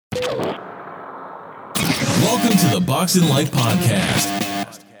Welcome to the Boxing Life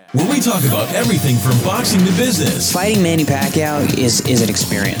Podcast, where we talk about everything from boxing to business. Fighting Manny Pacquiao is an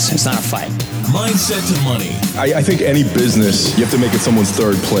experience. It's not a fight. Mindset to money. I think any business, you have to make it someone's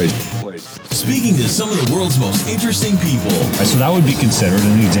third place. Speaking to some of the world's most interesting people. So that would be considered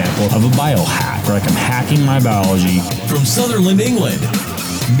an example of a biohack, where like I'm hacking my biology. From Sutherland, England,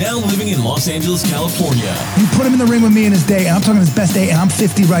 now living in Los Angeles, California. You put him in the ring with me in his day, and I'm talking his best day, and I'm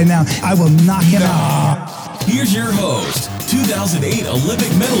 50 right now. I will knock him out. Here's your host, 2008 Olympic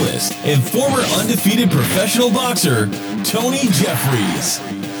medalist and former undefeated professional boxer, Tony Jeffries.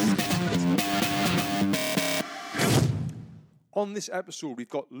 On this episode, we've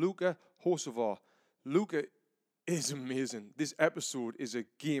got Luka Hocevar. Luka is amazing. This episode is a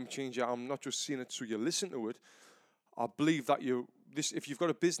game changer. I'm not just saying it so you listen to it. I believe that if you've got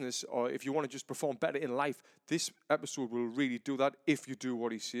a business or if you want to just perform better in life, this episode will really do that if you do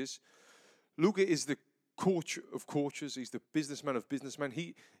what he says. Luka is the coach of coaches. He's the businessman of businessmen.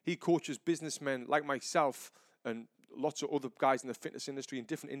 He coaches businessmen like myself and lots of other guys in the fitness industry and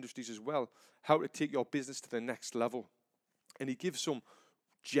different industries as well, how to take your business to the next level. And he gives some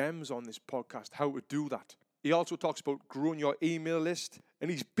gems on this podcast, how to do that. He also talks about growing your email list. And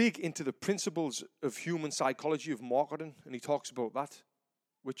he's big into the principles of human psychology of marketing. And he talks about that,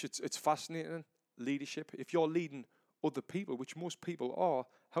 which it's fascinating. Leadership. If you're leading other people, which most people are,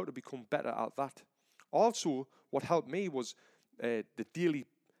 how to become better at that. Also, what helped me was the daily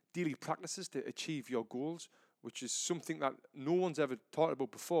practices to achieve your goals, which is something that no one's ever talked about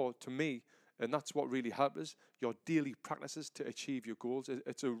before to me. And that's what really helped us, your daily practices to achieve your goals.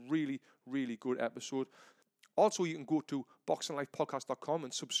 It's a really, really good episode. Also, you can go to boxinglifepodcast.com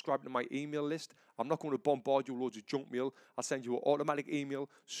and subscribe to my email list. I'm not going to bombard you with loads of junk mail. I'll send you an automatic email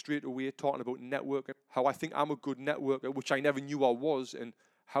straight away talking about networking, how I think I'm a good networker, which I never knew I was, and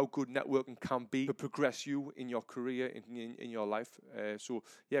how good networking can be to progress you in your career, in your life. So,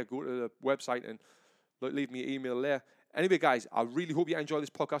 yeah, go to the website and leave me an email there. Anyway, guys, I really hope you enjoy this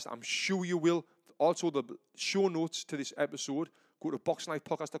podcast. I'm sure you will. Also, the show notes to this episode, go to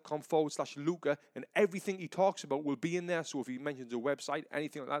boxinglifepodcast.com/Luka, and everything he talks about will be in there. So if he mentions a website,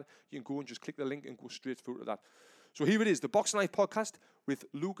 anything like that, you can go and just click the link and go straight through to that. So here it is, the Boxing Life Podcast with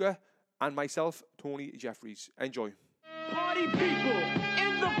Luka and myself, Tony Jeffries. Enjoy. Party people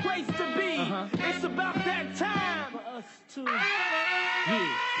in the place to be. It's about that time for us to.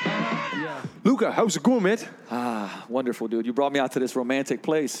 Yeah. Luka, how's it going, mate? Wonderful, dude. You brought me out to this romantic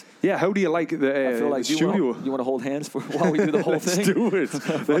place. Yeah, how do you like the, I feel like the studio? You want to hold hands while we do the whole Let's thing? do it.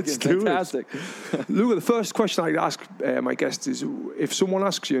 Let's do fantastic. it. Luka, the first question I ask my guests is, if someone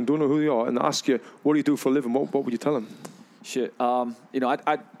asks you and don't know who they are and ask you, what do you do for a living, what would you tell them? Shit.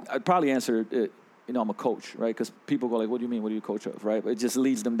 I'd probably answer it. I'm a coach, right? Because people go like, what do you mean? What do you coach of, right? It just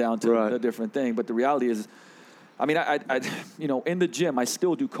leads them down to a different thing. But the reality is, I in the gym, I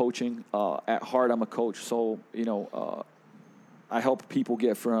still do coaching. At heart, I'm a coach. So, I help people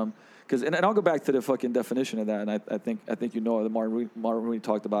get from, and I'll go back to the fucking definition of that. And I think the Martin Rooney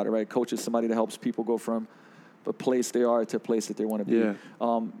talked about it, right? Coach is somebody that helps people go from the place they are to a place that they want to be.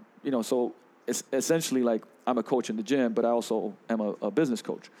 Yeah. So it's essentially like I'm a coach in the gym, but I also am a business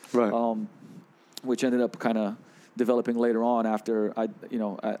coach. Right. Which ended up kind of developing later on after I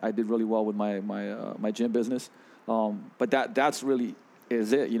did really well with my gym business. But that's really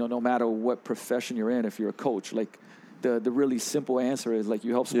is it. No matter what profession you're in, if you're a coach, like the really simple answer is like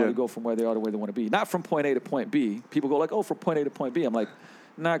you help somebody go from where they are to where they want to be. Not from point A to point B. People go like, oh, from point A to point B. I'm like,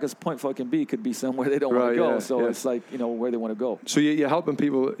 nah, because point fucking B could be somewhere they don't want to go. So it's like, where they want to go. So you're helping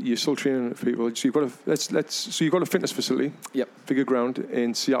people. You're still training people. So you've got a fitness facility. Yep. Figure ground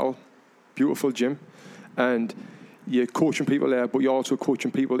in Seattle. Beautiful gym, and you're coaching people there, but you're also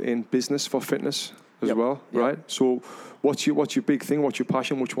coaching people in business for fitness as well, right? So, what's your big thing? What's your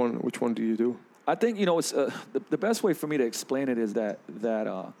passion? Which one do you do? I think it's the best way for me to explain it is that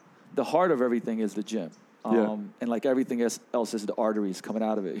the heart of everything is the gym, and like everything else is the arteries coming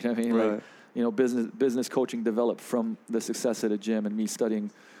out of it. You know what I mean? Right. Like business coaching developed from the success of the gym and me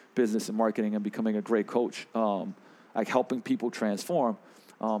studying business and marketing and becoming a great coach, like helping people transform.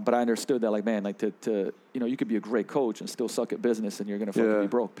 But I understood that, like, man, like to you could be a great coach and still suck at business and you're going to fucking be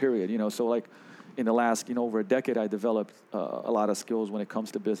broke, period. So like in the last, over a decade, I developed a lot of skills when it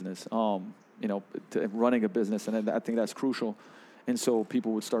comes to business, to running a business. And I think that's crucial. And so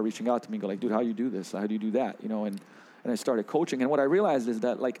people would start reaching out to me and go like, dude, how do you do this? How do you do that? And I started coaching. And what I realized is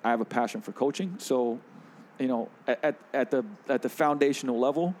that, like, I have a passion for coaching. So, at the foundational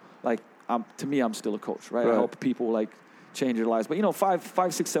level, like, I'm still a coach, right? I help people, like, change their lives. But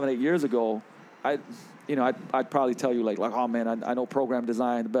 5, 6, 7, 8 years ago, I'd probably tell you like, oh man, I know program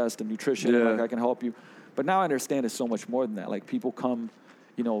design the best and nutrition, and, like I can help you. But now I understand it's so much more than that. Like people come,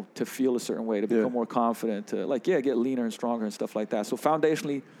 to feel a certain way, to become more confident, to get leaner and stronger and stuff like that. So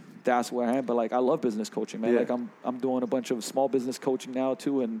foundationally, that's where I am. But like I love business coaching, man. Like I'm doing a bunch of small business coaching now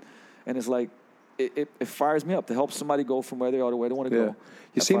too, and it's like it fires me up to help somebody go from where they are to where they want to go.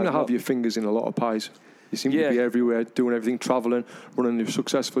 You seem to have your fingers in a lot of pies. You seem to be everywhere, doing everything, traveling, running a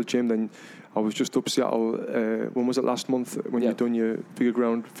successful gym. Then I was just up Seattle, when was it, last month, when you've done your Bigger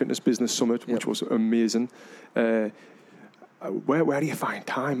Ground Fitness Business Summit, which was amazing. Where do you find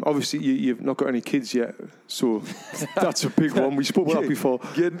time? Obviously, you've not got any kids yet, so that's a big one. We spoke about that before.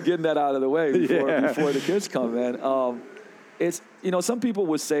 Getting that out of the way before the kids come, man. It's, some people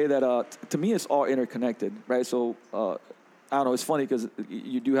would say that, to me, it's all interconnected, right? So, I don't know. It's funny because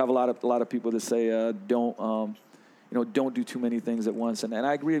you do have a lot of people that say don't do too many things at once, and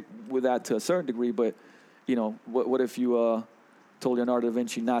I agree with that to a certain degree. But what if you told Leonardo da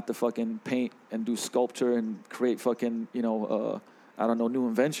Vinci not to fucking paint and do sculpture and create fucking new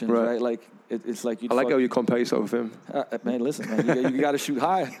inventions, right? Like it's like I like how you compare yourself with him. Man, listen, man, you got to shoot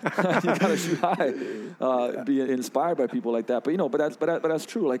high. You got to shoot high. Be inspired by people like that. But that's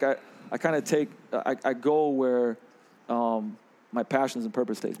true. Like I kind of I go where my passions and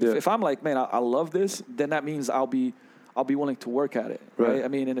purpose takes. If I'm like, man, I love this, then that means I'll be willing to work at it, right? I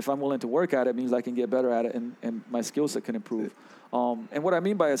mean, and if I'm willing to work at it, it means I can get better at it, and my skill set can improve. And what I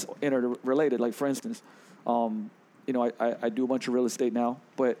mean by it's interrelated, like for instance, I do a bunch of real estate now,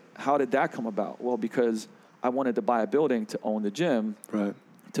 but how did that come about? Well, because I wanted to buy a building to own the gym,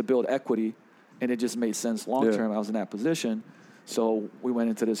 to build equity, and it just made sense long term. I was in that position. So we went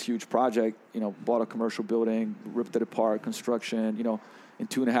into this huge project, bought a commercial building, ripped it apart, construction, in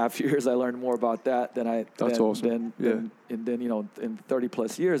 2.5 years, I learned more about that than in 30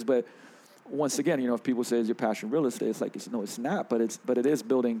 plus years. But once again, if people say, is your passion real estate? It's like, it's not, but it is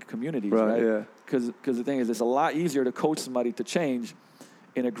building communities, right? Yeah. Because the thing is, it's a lot easier to coach somebody to change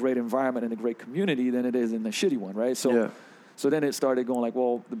in a great environment, in a great community than it is in the shitty one, right? So then it started going like,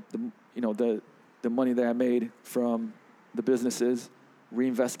 well, the money that I made from the businesses,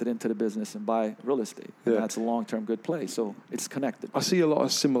 reinvest it into the business and buy real estate. And that's a long-term good play. So it's connected. I see a lot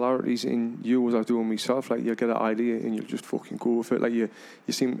of similarities in you as I do in myself. Like you get an idea and you just fucking go with it. Like you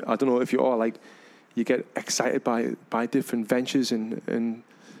seem, I don't know if you are, like you get excited by different ventures and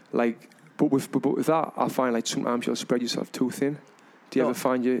like, but with that, I find like sometimes you'll spread yourself too thin. Do you ever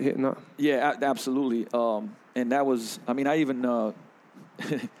find you hitting that? Yeah, absolutely. And that was, I mean, I even,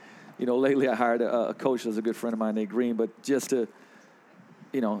 lately I hired a coach that's a good friend of mine, Nate Green, but just to,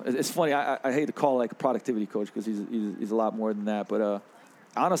 it's funny. I hate to call it like a productivity coach because he's a lot more than that. But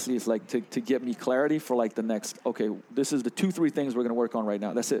honestly, it's like to get me clarity for like the next. Okay, this is the 2-3 things we're gonna work on right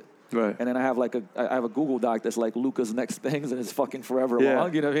now. That's it. Right. And then I have a Google Doc that's like Luca's next things, and it's fucking forever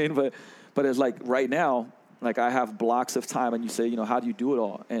long. You know what I mean? But it's like right now, like I have blocks of time, and you say, how do you do it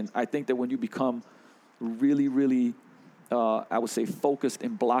all? And I think that when you become really, really, I would say focused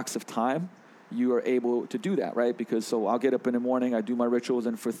in blocks of time, you are able to do that, right? Because so I'll get up in the morning, I do my rituals,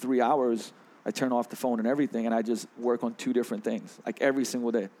 and for 3 hours, I turn off the phone and everything, and I just work on 2 different things, like every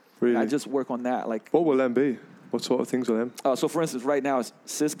single day. Really? I just work on that. Like, what will them be? What sort of things will them? So for instance, right now it's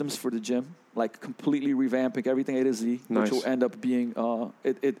systems for the gym, like completely revamping everything A to Z, which will end up being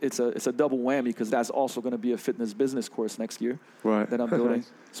it's a double whammy because that's also going to be a fitness business course next year that I'm building.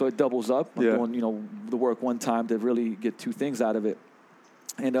 So it doubles up. I'm doing the work one time to really get 2 things out of it,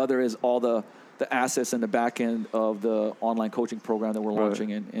 and the other is all the assets and the back end of the online coaching program that we're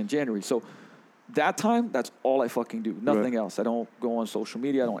launching in January. So that time, that's all I fucking do. Nothing else. I don't go on social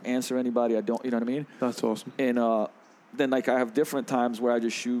media. I don't answer anybody. I don't, you know what I mean? That's awesome. And then like I have different times where I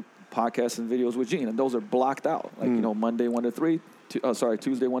just shoot podcasts and videos with Gene, and those are blocked out. Like, Monday 1 to 3,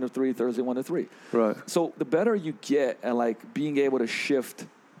 Tuesday 1 to 3, Thursday 1 to 3. Right. So the better you get at like being able to shift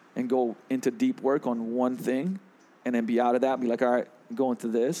and go into deep work on one thing and then be out of that, be like, all right, go into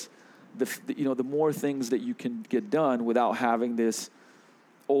this. The more things that you can get done without having this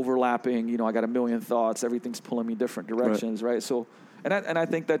overlapping, I got a million thoughts, everything's pulling me different directions, right? So, and I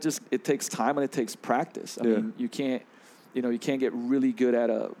think that just, it takes time and it takes practice. I mean, you can't get really good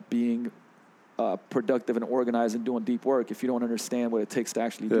at being productive and organized and doing deep work if you don't understand what it takes to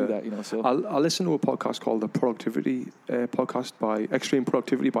actually do that, So I listen to a podcast called the Productivity Podcast by Extreme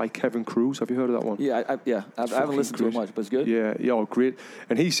Productivity by Kevin Cruz. Have you heard of that one? Yeah, I haven't listened to it much, but it's good. Yeah, great.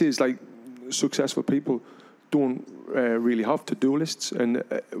 And he says like successful people don't really have to-do lists, and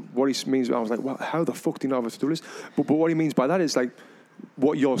what he means, I was like, well, how the fuck do you not have a to-do list? But what he means by that is like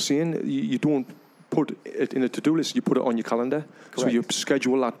what you're saying, you don't put it in a to-do list. You put it on your calendar. So Correct. you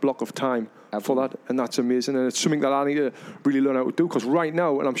schedule that block of time for that, and that's amazing. And it's something that I need to really learn how to do, because right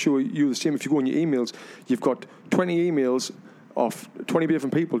now, and I'm sure you're the same, if you go on your emails, you've got 20 emails of 20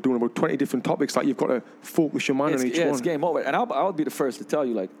 different people doing about 20 different topics that you've got to focus your mind on each one. It's game over. And I'll be the first to tell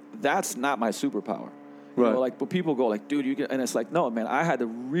you, like, that's not my superpower. You Right. know, like, but people go like, dude, you can, and it's like, no, man, I had to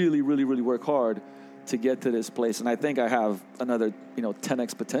really, really, really work hard to get to this place. And I think I have another,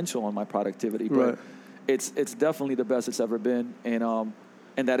 10x potential on my productivity. But Right. it's definitely the best it's ever been.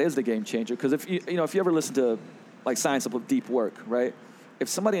 And that is the game changer. Because if you ever listen to like Science of Deep Work, right? If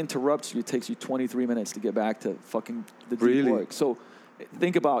somebody interrupts you, it takes you 23 minutes to get back to fucking the deep Really? work. So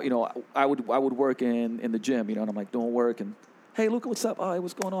think about, I would work in the gym, and I'm like doing work and, hey, Luca, what's up? Oh,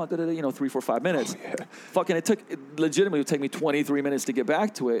 what's going on? 3, 4, 5 minutes. Fucking, it legitimately would take me 23 minutes to get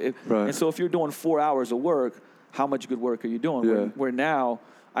back to it. Right. And so if you're doing 4 hours of work, how much good work are you doing? Yeah. Where now,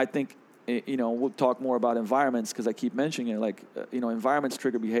 I think, we'll talk more about environments because I keep mentioning it. Like, environments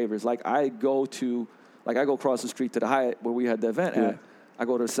trigger behaviors. Like I go across the street to the Hyatt where we had the event at. I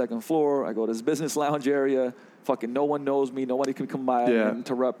go to the second floor. I go to this business lounge area. Fucking no one knows me. Nobody can come by and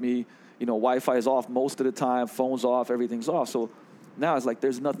interrupt me. Wi-Fi is off most of the time. Phone's off. Everything's off. So now it's like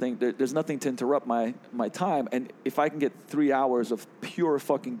there's nothing to interrupt my time. And if I can get 3 hours of pure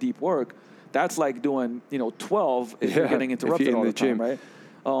fucking deep work, that's like doing 12 if you're getting interrupted if you're all in the the time, right?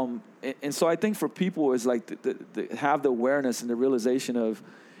 And so I think for people is like to have the awareness and the realization of,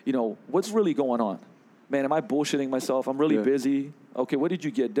 what's really going on. Man, am I bullshitting myself? I'm really busy. Okay, what did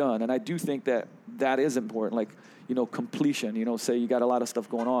you get done? And I do think that is important. Like, completion. Say you got a lot of stuff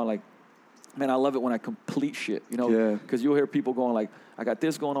going on. Like, man, I love it when I complete shit. Because you'll hear people going like, I got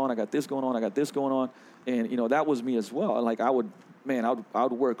this going on. I got this going on. I got this going on. And that was me as well. Like I would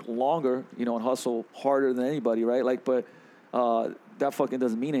work longer. And hustle harder than anybody, right? Like, but that fucking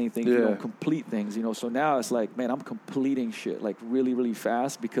doesn't mean anything if you don't complete things. So now it's like, man, I'm completing shit like really, really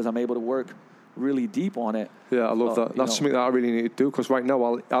fast because I'm able to work really deep on it. Yeah, I love that. That's something that I really need to do, because right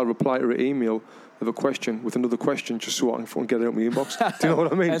now I'll reply to an email of a question with another question just so I can fucking get it out of my inbox. Do you know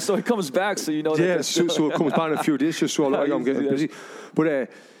what I mean? And so it comes back, so you know. Yeah, so it comes back in a few days just so I look like I'm getting busy. But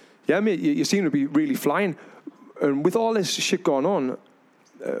yeah, mate, you seem to be really flying. And with all this shit going on,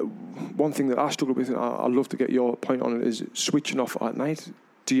 one thing that I struggle with, and I'd love to get your point on it, is switching off at night.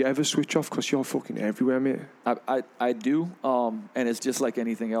 Do you ever switch off? Because you're fucking everywhere, mate. I do, and it's just like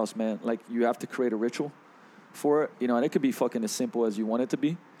anything else, man. Like, you have to create a ritual for it, and it could be fucking as simple as you want it to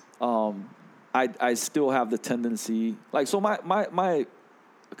be. I still have the tendency, like, so my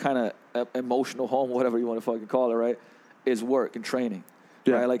kind of emotional home, whatever you want to fucking call it, right, is work and training.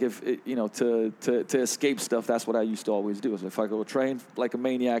 Yeah. Right? Like, if to escape stuff, that's what I used to always do. Is if I go train like a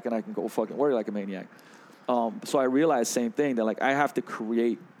maniac, and I can go fucking work like a maniac. So I realized same thing, that like I have to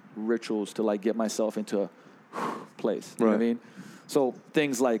create rituals to like get myself into a place. You know what I mean? So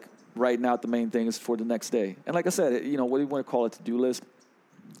things like writing out the main things for the next day. And like I said, what do you want to call it, to-do list?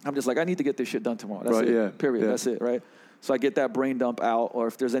 I'm just like, I need to get this shit done tomorrow. That's it. Yeah. Period. Yeah. That's it, right? So I get that brain dump out, or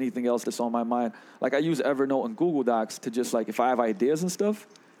if there's anything else that's on my mind. Like I use Evernote and Google Docs to just like, if I have ideas and stuff,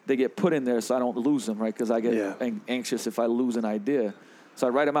 they get put in there so I don't lose them, right? Because I get anxious if I lose an idea. So I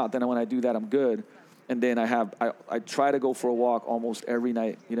write them out. Then when I do that, I'm good. And then I try to go for a walk almost every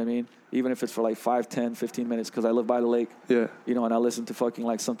night, you know what I mean? Even if it's for like 5, 10, 15 minutes, because I live by the lake. Yeah. And I listen to fucking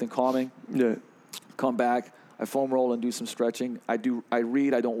like something calming. Yeah. Come back, I foam roll and do some stretching. I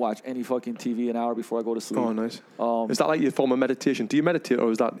read, I don't watch any fucking TV an hour before I go to sleep. Oh, nice. Is that like your form of meditation? Do you meditate,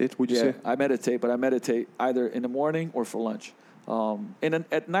 or is that it, would you say? I meditate, but I meditate either in the morning or for lunch. And then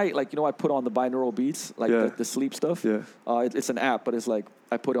at night, like, I put on the binaural beats, like the sleep stuff. Yeah. It's an app, but it's like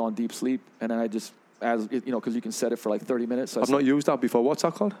I put it on deep sleep, and then I just, because you can set it for like 30 minutes. So I've not used that before. What's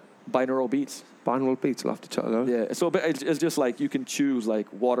that called? Binaural beats. Binaural beats. I'll have to check it out. Yeah. So it's just like you can choose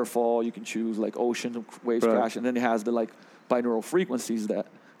like waterfall, you can choose like ocean waves crash, and then it has the like binaural frequencies that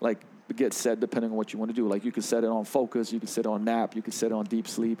like get set depending on what you want to do. Like you could set it on focus, you could set it on nap, you could set it on deep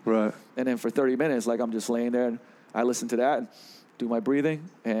sleep. Right. And then for 30 minutes, like I'm just laying there and I listen to that. Do my breathing,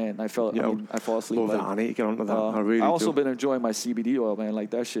 and I fall asleep. Love that. I need to get onto that. I also been enjoying my CBD oil, man. Like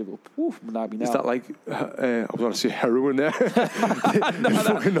that shit will knock me down. Is that like I was going to say heroin there? That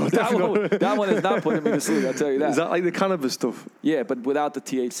one is not putting me to sleep. I'll tell you that. Is that like the cannabis stuff? Yeah, but without the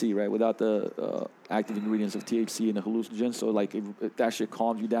THC, right? Without the active ingredients of THC and the hallucinogens. So like that shit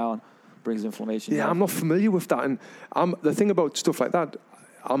calms you down, brings inflammation. Yeah, down. I'm not familiar with that, and the thing about stuff like that.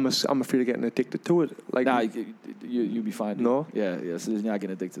 I'm afraid of getting addicted to it. Like, nah, you'll be fine. Dude. No? Yeah, so you're not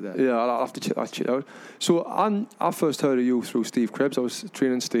getting addicted to that. Yeah, I'll have to check that shit out. So I first heard of you through Steve Krebs. I was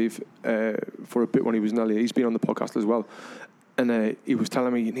training Steve for a bit when he was in LA. He's been on the podcast as well. And he was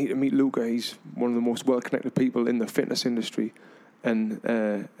telling me, you need to meet Luca. He's one of the most well-connected people in the fitness industry. And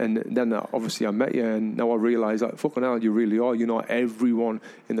then obviously I met you, and now I realise that fucking hell, you really are. You're not everyone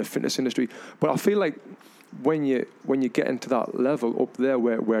in the fitness industry. But I feel like when you get into that level up there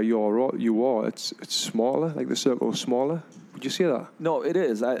where you are, it's smaller. Like the circle is smaller. Would you say that? No, it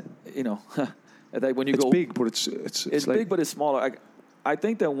is. Like when you it's go big, but it's like, big, but it's smaller. I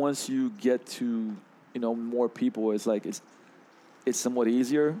think that once you get to more people, it's like it's somewhat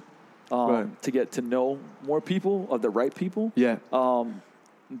easier. Right. To get to know more people, of the right people. Yeah.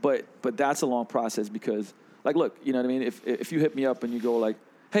 But that's a long process because, like, look, you know what I mean? If you hit me up and you go like,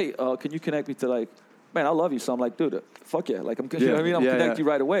 hey, can you connect me to like, man, I love you. So I'm like, dude, fuck yeah. Like, you know what I mean? I'm connect you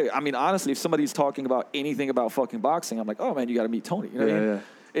right away. I mean, honestly, if somebody's talking about anything about fucking boxing, I'm like, oh man, you got to meet Tony. You know what I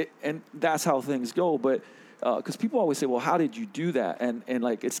mean? And that's how things go. But because people always say, well, how did you do that? And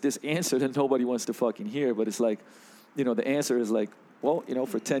like, it's this answer that nobody wants to fucking hear. But it's like, the answer is like, well,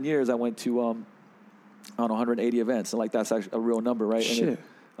 for 10 years I went to, 180 events. And like, that's actually a real number, right? Shit.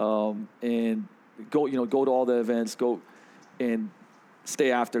 And go to all the events, go and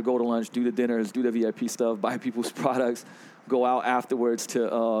stay after, go to lunch, do the dinners, do the VIP stuff, buy people's products, go out afterwards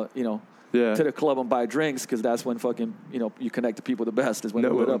to, to the club and buy drinks. Cause that's when fucking, you connect to people the best is when you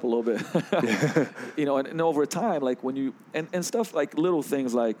lit up a little bit, and over time, like when you, and stuff like little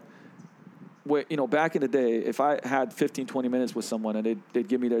things like, where, back in the day, if I had 15, 20 minutes with someone and they'd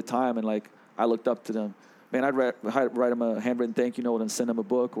give me their time and like I looked up to them, man, I'd write them a handwritten thank you note and send them a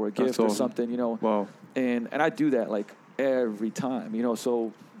book or a gift or something, Wow. And I do that like every time,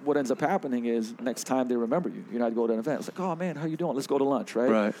 so what ends up happening is next time they remember you. I go to an event. It's like, oh man, how you doing? Let's go to lunch,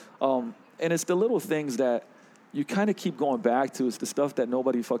 right? Right. And it's the little things that you kind of keep going back to. It's the stuff that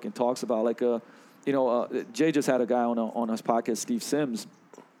nobody fucking talks about. Like, Jay just had a guy on his podcast, Steve Sims,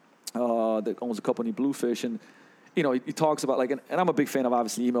 that owns a company, Bluefish, and he talks about like, and I'm a big fan of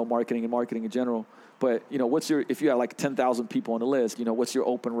obviously email marketing and marketing in general. But if you have like 10,000 people on the list, what's your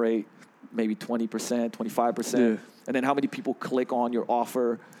open rate? Maybe 20%, 25%, and then how many people click on your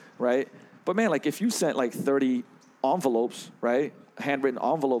offer, right? But man, like if you sent like 30 envelopes, right, handwritten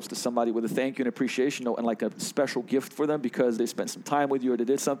envelopes to somebody with a thank you and appreciation note and like a special gift for them because they spent some time with you or they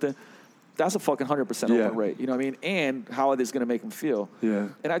did something. That's a fucking 100% open rate. You know what I mean? And how are this going to make them feel? Yeah.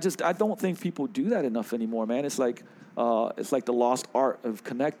 And I don't think people do that enough anymore, man. It's like the lost art of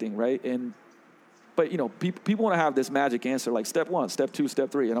connecting, right? But people want to have this magic answer, like step 1, step 2,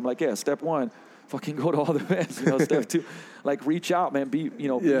 step 3, and I'm like, yeah, step 1, fucking go to all the events. Step 2, like reach out, man. Be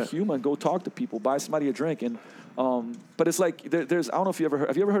human. Go talk to people. Buy somebody a drink. And but it's like there's I don't know if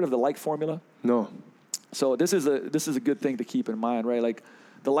have you ever heard of the like formula? No. So this is a good thing to keep in mind, right? Like.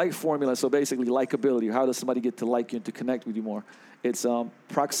 The like formula, so basically likability. How does somebody get to like you and to connect with you more? It's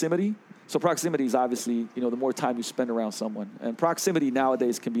proximity. So proximity is obviously, the more time you spend around someone. And proximity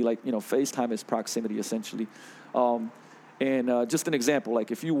nowadays can be like, FaceTime is proximity essentially. And just an example, like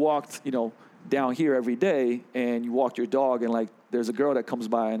if you walked, down here every day and you walked your dog and like there's a girl that comes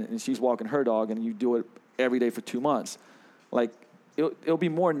by and she's walking her dog and you do it every day for 2 months, like it'll be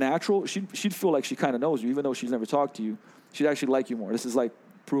more natural. She'd feel like she kind of knows you, even though she's never talked to you. She'd actually like you more. This is like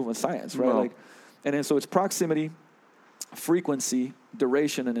proven science, right? Wow. Like, and then so it's proximity, frequency,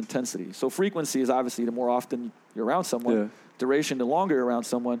 duration, and intensity. So frequency is obviously the more often you're around someone. Duration, the longer you're around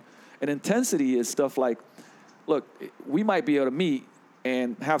someone. And intensity is stuff like, look, we might be able to meet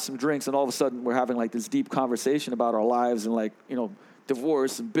and have some drinks, and all of a sudden we're having like this deep conversation about our lives and like,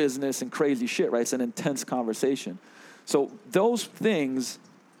 divorce and business and crazy shit, right? It's an intense conversation. So those things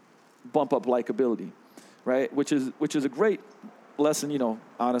bump up likability, right? Which is a great lesson,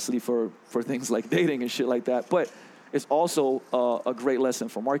 honestly, for things like dating and shit like that. But it's also a great lesson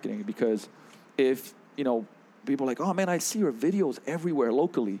for marketing because if, people are like, oh man, I see your videos everywhere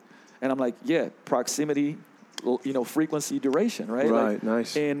locally. And I'm like, yeah, proximity, frequency, duration, right? Right, like,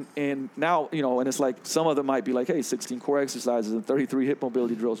 nice. And now, and it's like some of them might be like, hey, 16 core exercises and 33 hip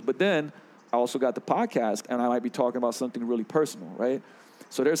mobility drills. But then I also got the podcast and I might be talking about something really personal, right?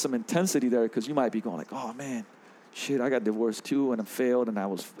 So there's some intensity there because you might be going like, oh man, shit, I got divorced too, and I failed, and I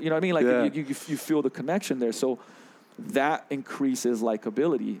was, you know what I mean? Like, you feel the connection there. So that increases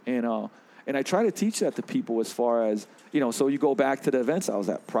likability. And I try to teach that to people as far as, so you go back to the events I was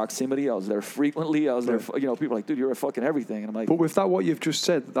at, proximity, I was there frequently, I was there, people are like, dude, you're a fucking everything. And I'm like. But with that, what you've just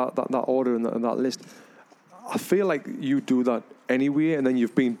said, that order and that list, I feel like you do that anyway, and then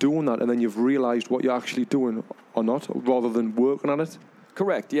you've been doing that, and then you've realized what you're actually doing or not, rather than working on it.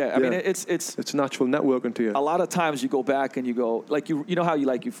 Correct. Yeah. I mean, it's natural networking to you. A lot of times you go back and you go like you know how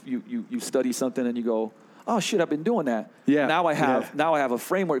you study something and you go, oh shit, I've been doing that. Yeah. Now I have a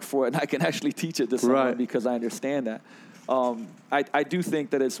framework for it and I can actually teach it to someone because I understand that. I do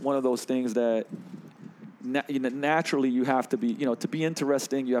think that it's one of those things that naturally you have to be, to be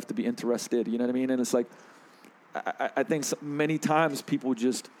interesting, you have to be interested. You know what I mean? And it's like, I think many times people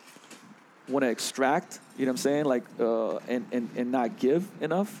just want to extract, you know what I'm saying? Like, and not give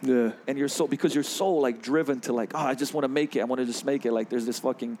enough. Yeah. And because you're so like driven to like, I just want to make it. I want to just make it. Like there's this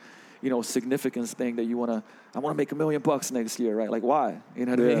fucking, significance thing that I want to make $1 million next year, right? Like why? You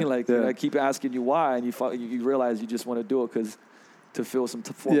know what I mean? Like I keep asking you why, and you realize you just want to do it to feel some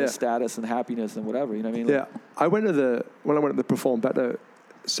form of status and happiness and whatever. You know what I mean? Yeah. I went to the Perform Better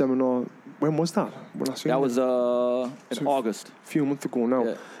seminar. When was that? That was in August. A few months ago now.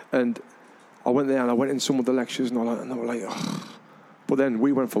 Yeah. And I went there and I went in some of the lectures and all that, and they were like, ugh. But then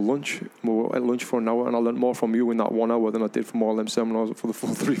we went for lunch. We were at lunch for an hour, and I learned more from you in that 1 hour than I did from all them seminars for the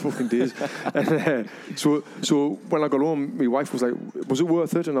full 3 fucking days. And, so when I got home, my wife was like, was it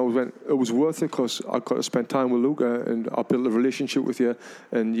worth it? And I went, it was worth it because I got to spend time with Luca, and I built a relationship with you,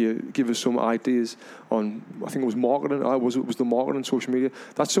 and you give us some ideas on, I think it was marketing. It was the marketing, social media.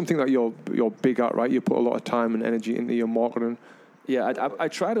 That's something that you're big at, right? You put a lot of time and energy into your marketing. Yeah, I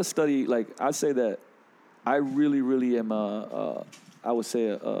try to study, like, I'd say that I really, really am I would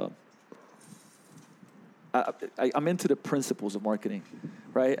say I'm into the principles of marketing,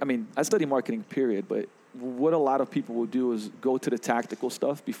 right? I mean, I study marketing, period, but what a lot of people will do is go to the tactical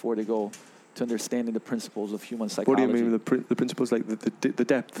stuff before they go to understanding the principles of human psychology. What do you mean with the principles, like the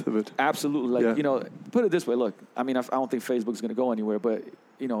depth of it? Absolutely. Like, put it this way, look, I mean, I don't think Facebook's going to go anywhere, but,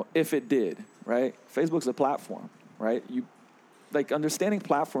 if it did, right? Facebook's a platform, right? Like, understanding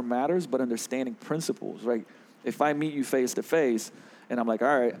platform matters, but understanding principles, right? If I meet you face to face and I'm like,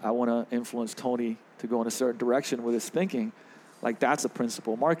 all right, I want to influence Tony to go in a certain direction with his thinking, like that's a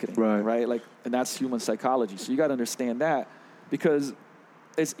principle of marketing, right? Like, and that's human psychology. So you got to understand that, because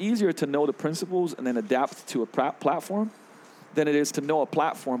it's easier to know the principles and then adapt to a platform than it is to know a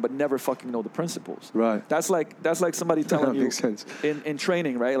platform but never fucking know the principles. Right. That's like somebody telling you makes sense. in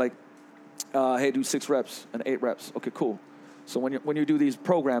training, right? Like, hey, do 6 reps and 8 reps. Okay, cool. So when you do these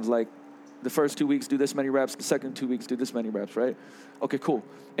programs, like, the first 2 weeks, do this many reps. The second 2 weeks, do this many reps, right? Okay, cool.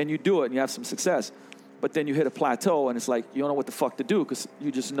 And you do it, and you have some success. But then you hit a plateau, and it's like you don't know what the fuck to do because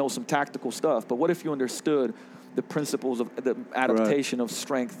you just know some tactical stuff. But what if you understood the principles of the adaptation of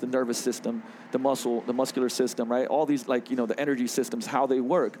strength, the nervous system, the muscular system, right? All these, like, the energy systems, how they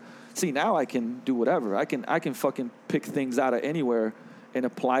work. See, now I can do whatever. I can fucking pick things out of anywhere and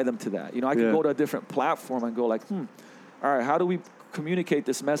apply them to that. I can go to a different platform and go like, all right, how do we communicate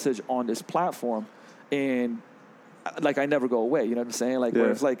this message on this platform? And like, I never go away, you know what I'm saying? Like,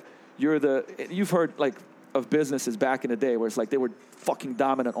 where it's like, you've heard like of businesses back in the day where it's like they were fucking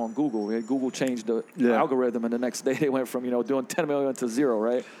dominant on Google. Right? Google changed the algorithm, and the next day they went from, doing 10 million to 0,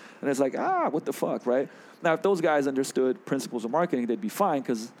 right? And it's like, what the fuck, right? Now, if those guys understood principles of marketing, they'd be fine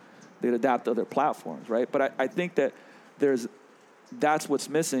because they'd adapt to other platforms, right? But I think that that's what's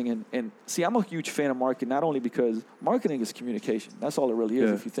missing. And see, I'm a huge fan of marketing, not only because marketing is communication. That's all it really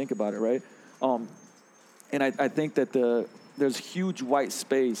is if you think about it, right? And I think that there's huge white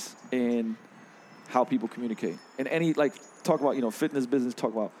space in how people communicate. And any, like, talk about, fitness business,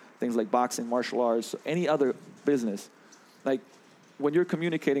 talk about things like boxing, martial arts, any other business. Like, when you're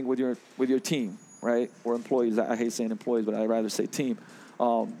communicating with your team, right, or employees, I hate saying employees, but I'd rather say team,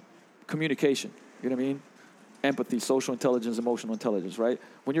 communication, you know what I mean? Empathy, social intelligence, emotional intelligence, right?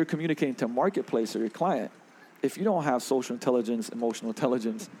 When you're communicating to a marketplace or your client, if you don't have social intelligence, emotional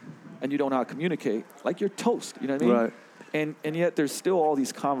intelligence, and you don't know how to communicate, like, you're toast, you know what I mean? Right. And yet there's still all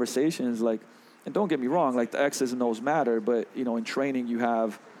these conversations, like, and don't get me wrong, like, the X's and O's matter, but, in training you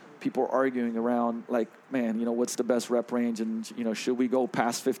have people arguing around, like, man, what's the best rep range, and, should we go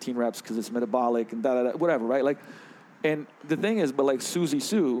past 15 reps because it's metabolic and whatever, right? Like, and the thing is, but like Susie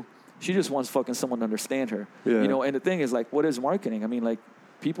Sue, she just wants fucking someone to understand her. Yeah. And the thing is, like, what is marketing? I mean, like,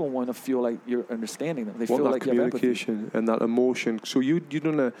 people want to feel like you're understanding them. They feel like you have empathy. Communication and that emotion. So you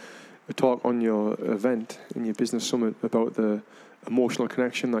done a talk on your event in your business summit about the emotional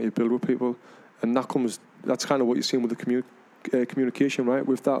connection that you build with people, and that's kind of what you're seeing with the communication, right?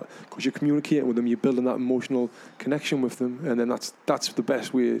 With that, because you're communicating with them, you're building that emotional connection with them, and then that's the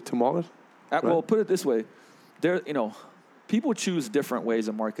best way to market. Right? Well, put it this way, people choose different ways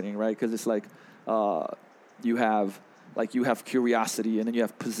of marketing, right? Because it's like you have curiosity, and then you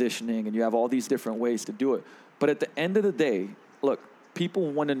have positioning, and you have all these different ways to do it. But at the end of the day, look,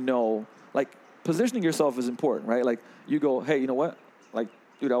 people want to know, like, positioning yourself is important, right? Like, you go, hey, you know what? Like,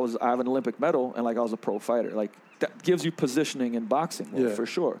 dude, I have an Olympic medal, and like, I was a pro fighter. Like, that gives you positioning in boxing, for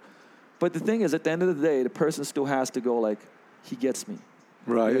sure. But the thing is, at the end of the day, the person still has to go like, he gets me.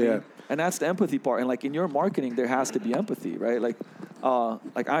 Right, You know what I yeah. mean? And that's the empathy part. And like in your marketing, there has to be empathy, right? Like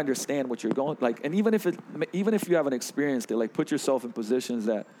I understand what you're going like, and even if you haven't experienced it, like put yourself in positions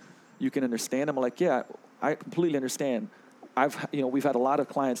that you can understand them. Like, yeah, I completely understand. We've had a lot of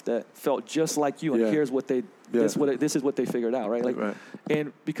clients that felt just like you, and here's what they this is what they figured out, right? Like,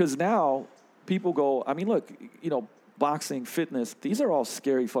 and because now people go, I mean, look, boxing, fitness, these are all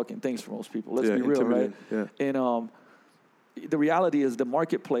scary fucking things for most people. Let's be real, right? Yeah. And the reality is the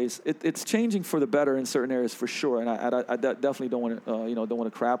marketplace, it's changing for the better in certain areas for sure. And I definitely don't want to, don't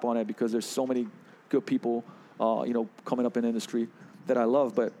want to crap on it because there's so many good people, coming up in the industry that I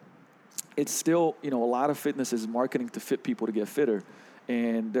love. But it's still, a lot of fitness is marketing to fit people to get fitter.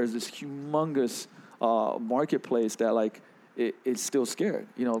 And there's this humongous marketplace that like, it's still scared,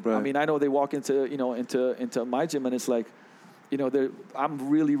 I mean, I know they walk into my gym and it's like, I'm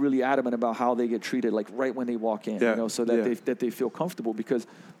really, really adamant about how they get treated, like right when they walk in, so that they feel comfortable. Because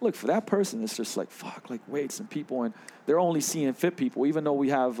look, for that person, it's just like, fuck, like weights and people, and they're only seeing fit people, even though we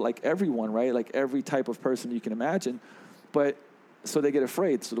have like everyone, right? Like every type of person you can imagine, but so they get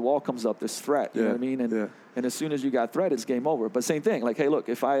afraid. So the wall comes up, this threat, you know what I mean? And as soon as you got threat, it's game over. But same thing, like, hey, look,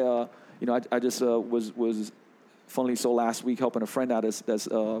 if I just was funnily so last week helping a friend out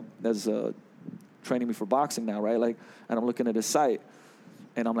that's training me for boxing now, right? Like, and I'm looking at his site,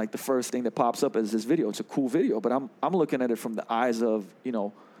 and I'm like, the first thing that pops up is this video. It's a cool video, but I'm looking at it from the eyes of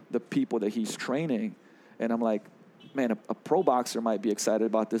the people that he's training, and I'm like, man, a pro boxer might be excited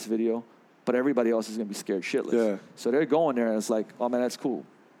about this video, but everybody else is gonna be scared shitless. Yeah. So they're going there, and it's like, oh man, that's cool.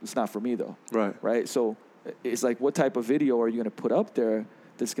 It's not for me though. Right. So it's like, what type of video are you gonna put up there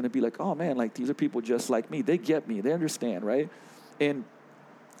that's going to be like, oh man, like these are people just like me. They get me. They understand, right? And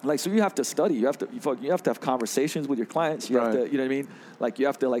like, so you have to study. You have to have conversations with your clients. You have to, you know what I mean? Like you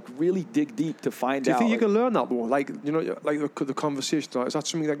have to like really dig deep to find out. Do you think you can learn that though? Like, like the conversation, is that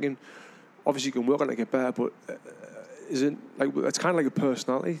something that obviously you can work on to get better, but is it like, it's kind of like a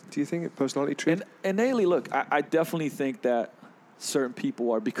personality, do you think? A personality trait? And innately, look, I definitely think that certain people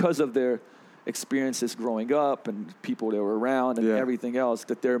are, because of their experiences growing up and people they were around and everything else,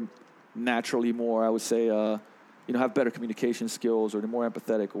 that they're naturally more, I would say, have better communication skills, or they're more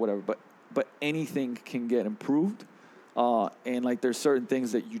empathetic or whatever. But anything can get improved, and like there's certain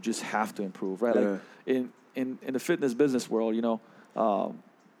things that you just have to improve, right? Like in the fitness business world,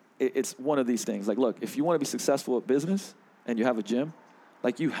 it's one of these things. Like, look, if you want to be successful at business and you have a gym,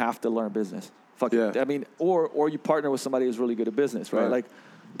 like you have to learn business. Fuck it. I mean, or you partner with somebody who's really good at business, right? Like.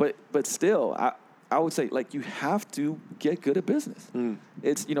 But still, I would say, like, you have to get good at business.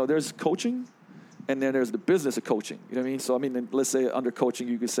 It's, there's coaching, and then there's the business of coaching. You know what I mean? So, I mean, let's say under coaching,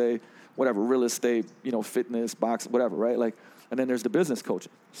 you could say, whatever, real estate, fitness, boxing, whatever, right? Like, and then there's the business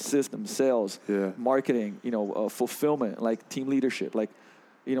coaching, systems, sales, marketing, fulfillment, like team leadership. Like,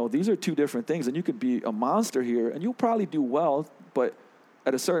 these are two different things. And you could be a monster here, and you'll probably do well, but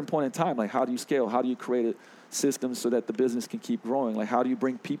at a certain point in time, like, how do you scale? How do you create it? Systems so that the business can keep growing. Like, how do you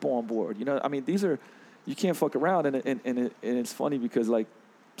bring people on board? I mean, these are, you can't fuck around. And it's funny because like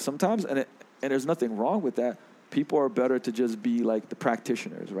sometimes, and there's nothing wrong with that. People are better to just be like the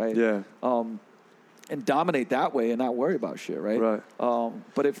practitioners, right? Yeah. And dominate that way and not worry about shit, right? Right.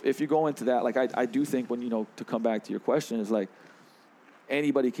 But if you go into that, like I do think when, to come back to your question, is like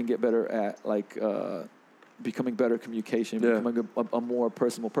anybody can get better at like becoming better communication, becoming a more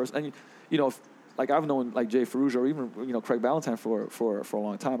personal person. And like I've known like Jay Ferruggia or even Craig Ballantyne for a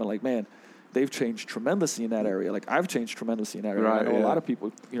long time, and like, man, they've changed tremendously in that area. Like I've changed tremendously in that area. I know a lot of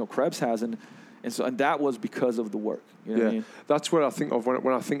people, Krebs has, and that was because of the work. You know what I mean? That's what I think of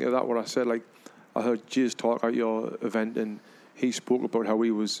when I think of that. What I said, like I heard Jay's talk at your event, and he spoke about how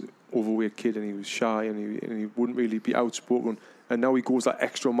he was overweight kid and he was shy and he wouldn't really be outspoken, and now he goes that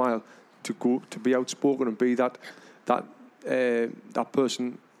extra mile to be outspoken and be that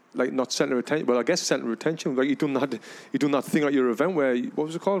person. Like not center of attention, well, I guess center of attention. Like you done that thing at your event where what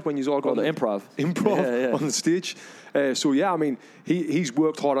was it called when you all got the improv on the stage. So yeah, I mean he's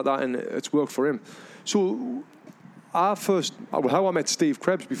worked hard at that and it's worked for him. So how I met Steve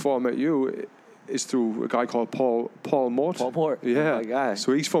Krebs before I met you is through a guy called Paul Mort. Paul Mort, yeah, my guy.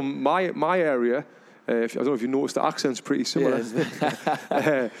 So he's from my area. I don't know if you noticed the accent's pretty similar.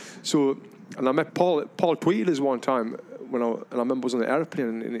 Yeah. So and I met Paul tweeted us one time. I remember I was on the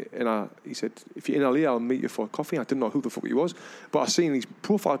airplane and he said, if you're in LA, I'll meet you for coffee. I didn't know who the fuck he was, but I seen his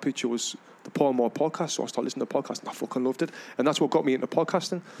profile picture was the Paul Moore podcast, so I started listening to the podcast and I fucking loved it, and that's what got me into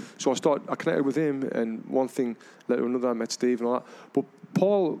podcasting. So I connected with him, and one thing led to another. I met Steve and all that, but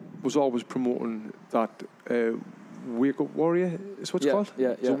Paul was always promoting that Wake Up Warrior is what it's called?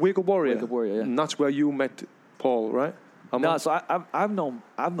 Yeah. So Wake Up Warrior. Wake Up Warrior, yeah. And that's where you met Paul, right? No, so I've known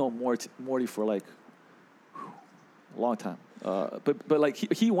Morty for like a long time. But like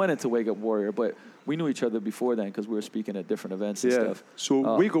he went into Wake Up Warrior, but we knew each other before then because we were speaking at different events and stuff.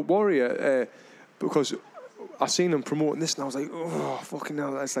 So Wake Up Warrior, because I seen them promoting this, and I was like, oh, fucking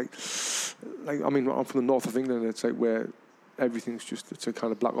hell. It's like I mean, I'm from the north of England, and it's like where everything's just, it's a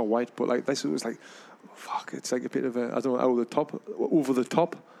kind of black or white, but like this was like, oh, fuck, it's like a bit of a, I don't know, over the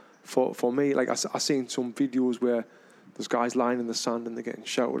top for me. Like I seen some videos where there's guys lying in the sand and they're getting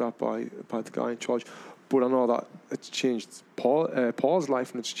shouted at by the guy in charge. But I know that it's changed Paul's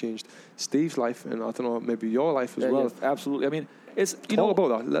life, and it's changed Steve's life, and I don't know, maybe your life as well. Yeah, absolutely. I mean, it's all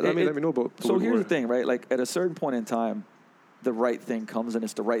about that. Let me know about. So here's the thing, right? Like at a certain point in time, the right thing comes, and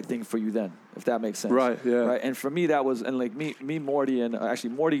it's the right thing for you then, if that makes sense. Right. Yeah. Right. And for me, that was, and like me, Morty, and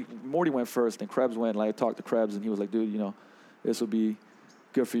actually Morty went first, and Krebs went. Like I talked to Krebs, and he was like, dude, you know, this will be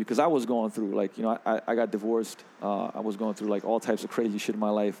good for you, because I was going through, like, you know, I got divorced. I was going through like all types of crazy shit in my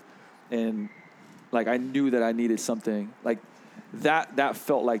life, and like I knew that I needed something like that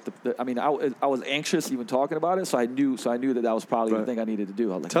felt like I mean, I was anxious even talking about it, so I knew that was probably the thing I needed to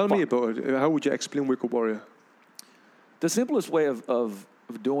do. I was like, tell me about it. How would you explain Wake Up Warrior? The simplest way of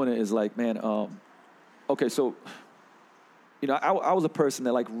doing it is like, man, okay, so you know, I was a person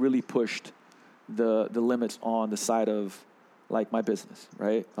that like really pushed the limits on the side of like my business,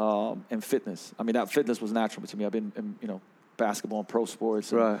 right? And fitness. I mean, that fitness was natural to me. I've been in, you know, basketball and pro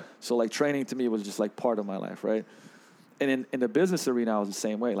sports. And so like training to me was just like part of my life, right? And in the business arena, I was the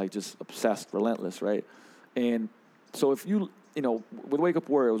same way, like just obsessed, relentless, right? And so if you know, with Wake Up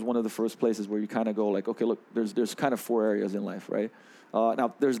Warrior, it was one of the first places where you kind of go like, okay, look, there's kind of 4 areas in life, right?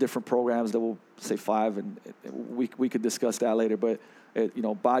 Now there's different programs that will say 5, and we could discuss that later, but you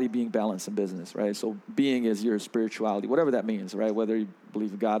know, body, being, balance, and business, right? So being is your spirituality, whatever that means, right? Whether you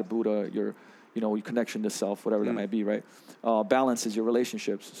believe in God, Buddha, your connection to self, whatever that might be, right? Balance is your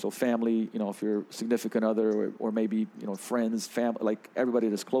relationships. So family, you know, if you're a significant other, or maybe, you know, friends, family, like everybody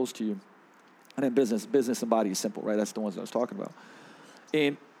that's close to you. And then business and body is simple, right? That's the ones I was talking about.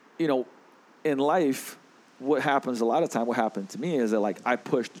 And, you know, in life, what happened to me is that like I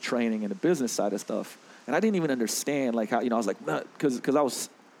pushed the training and the business side of stuff. And I didn't even understand like how, you know, I was like, because I was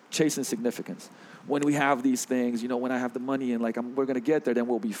chasing significance. When we have these things, you know, when I have the money and like we're going to get there, then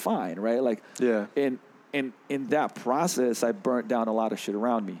we'll be fine, right? Like, yeah. And in that process, I burnt down a lot of shit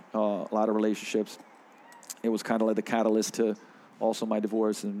around me, a lot of relationships. It was kind of like the catalyst to also my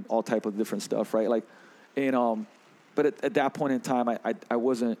divorce and all type of different stuff, right? Like, and but at that point in time,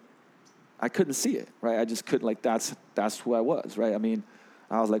 I couldn't see it, right? I just couldn't, like, that's who I was, right? I mean,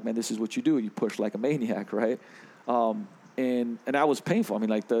 I was like, man, this is what you do. You push like a maniac, right? And that was painful. I mean,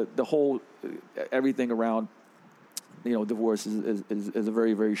 like the whole everything around, you know, divorce is a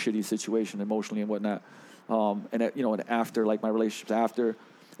very, very shitty situation emotionally and whatnot. And you know, and after, like my relationships after,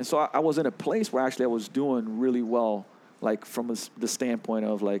 and so I was in a place where actually I was doing really well, like from the standpoint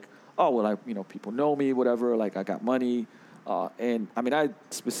of like, oh well, you know, people know me, whatever. Like I got money, and I mean, I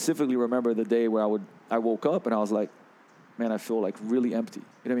specifically remember the day where I woke up and I was like, man, I feel like really empty.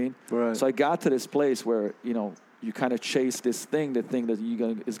 You know what I mean? Right. So I got to this place where, you know, you kind of chase this thing, the thing that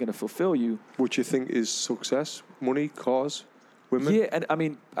is going to fulfill you. What you think is success? Money, cars, women? Yeah, and I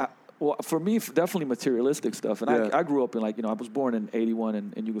mean, well, for me, definitely materialistic stuff. And I grew up in, like, you know, I was born in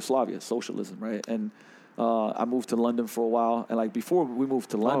 81 in Yugoslavia, socialism, right? And I moved to London for a while. And, like, before we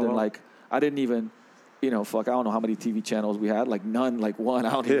moved to London, like, I didn't even, you know, I don't know how many TV channels we had. Like, none, like one.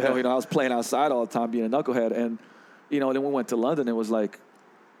 I don't even know. You know, I was playing outside all the time, being a knucklehead. And, you know, then we went to London. It was like,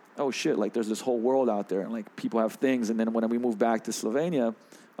 oh shit, like there's this whole world out there, and like people have things. And then when we moved back to Slovenia,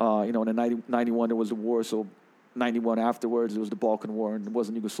 you know, in the 91 there was the war, so 91 afterwards it was the Balkan War, and it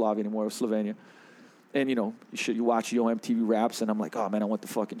wasn't Yugoslavia anymore, it was Slovenia. And you know, you watch Yo MTV Raps, and I'm like, oh man, I want the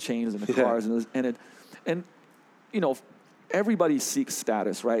fucking chains and the cars, and you know, everybody seeks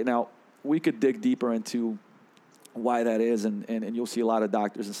status, right? Now we could dig deeper into why that is, and you'll see a lot of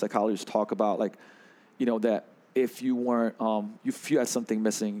doctors and psychologists talk about, like, you know, that if you weren't, if you had something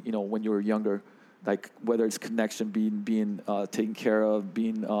missing, you know, when you were younger, like whether it's connection, being taken care of,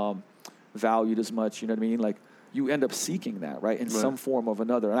 being valued as much, you know what I mean? Like you end up seeking that, right, in some form of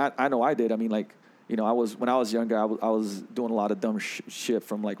another. And I know I did. I mean, like, you know, when I was younger, I was doing a lot of dumb shit,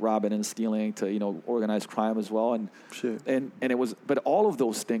 from like robbing and stealing to, you know, organized crime as well, and it was, but all of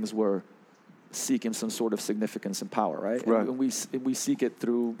those things were seeking some sort of significance and power, right? And we seek it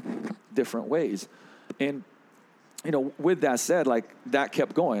through different ways, and you know, with that said, like that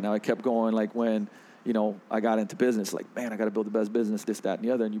kept going. I kept going, like when, you know, I got into business, like, man, I got to build the best business, this, that, and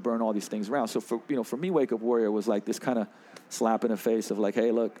the other, and you burn all these things around. So for me, Wake Up Warrior was like this kind of slap in the face of like,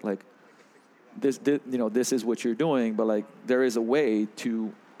 hey, look, like this is what you're doing, but like there is a way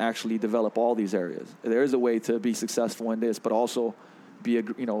to actually develop all these areas. There is a way to be successful in this, but also be a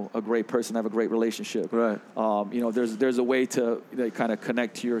great person, have a great relationship. Right. There's a way to kind of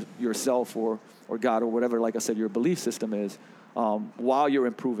connect to yourself or God or whatever, like I said, your belief system is, while you're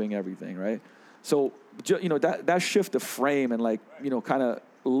improving everything, right? So, that shift of frame and kind of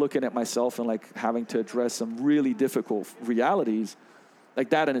looking at myself and like having to address some really difficult realities, like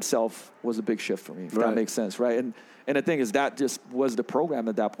that in itself was a big shift for me, if that makes sense, right? And the thing is, that just was the program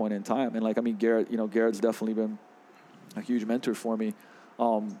at that point in time. And Garrett's definitely been a huge mentor for me.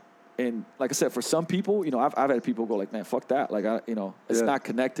 And like I said, for some people, I've had people go like, man, fuck that. Like, it's not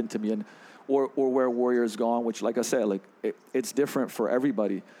connecting to me. And, or where Warrior's gone, which, like I said, like it's different for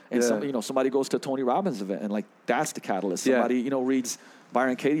everybody. And somebody goes to a Tony Robbins event and like, that's the catalyst. Somebody, reads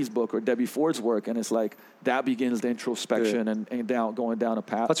Byron Katie's book or Debbie Ford's work, and it's like that begins the introspection and going down a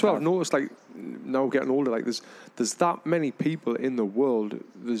path. That's what I've noticed. Like now getting older, like there's that many people in the world.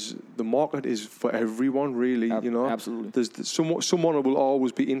 The market is for everyone, really. Absolutely. There's someone will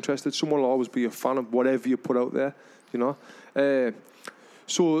always be interested. Someone will always be a fan of whatever you put out there.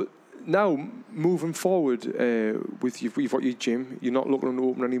 So now moving forward with you've got your gym. You're not looking to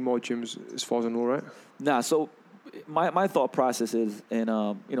open any more gyms, as far as I know, right? Nah. So my thought process is, and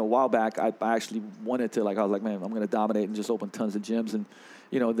a while back, I actually wanted to, I was like, man, I'm going to dominate and just open tons of gyms. And,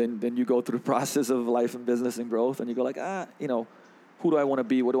 then you go through the process of life and business and growth, and you go like, who do I want to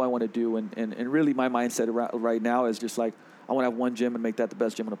be? What do I want to do? And really my mindset right now is just like, I want to have one gym and make that the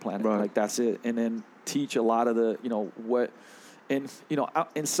best gym on the planet. Right. Like, that's it. And then teach a lot of the, in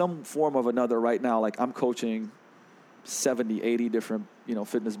some form of another right now, like I'm coaching 70, 80 different,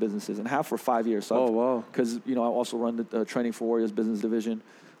 fitness businesses, and have for 5 years. So wow. Because, I also run the Training for Warriors business division,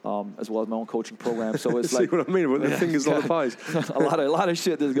 as well as my own coaching program. So it's See like, what I mean? But the fingers on the pies. a lot of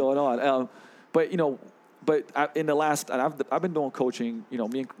shit that's going on. But in the last, and I've been doing coaching,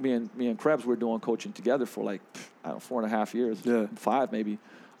 me and Krebs were doing coaching together for 4.5 years, 5 maybe.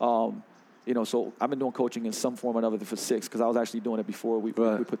 So I've been doing coaching in some form or another for 6, because I was actually doing it before we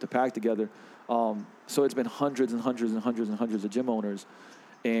put the pack together. So it's been hundreds and hundreds and hundreds and hundreds of gym owners,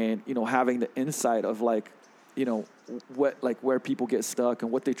 and having the insight of where people get stuck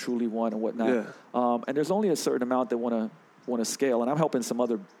and what they truly want and whatnot. Yeah. And there's only a certain amount that want to scale, and I'm helping some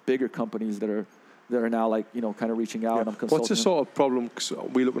other bigger companies that are now kind of reaching out. And I'm consulting. What's the sort of problem? Cause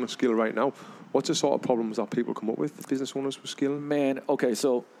we're looking at scale right now. What's the sort of problems that people come up with? Business owners with scaling? Man, okay,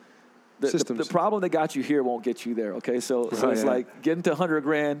 so. The problem that got you here won't get you there, okay? So it's like getting to 100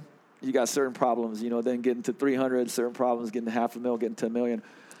 grand, you got certain problems, then getting to 300, certain problems, getting to $500,000, getting to $1 million.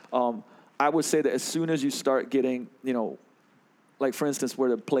 I would say that as soon as you start getting, like for instance, where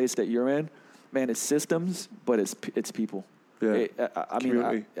the place that you're in, man, it's systems, but it's people. Yeah.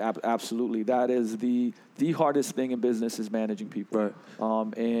 Absolutely. That is the hardest thing in business is managing people.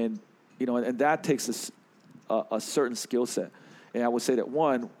 Right. And that takes a certain skill set. And I would say that,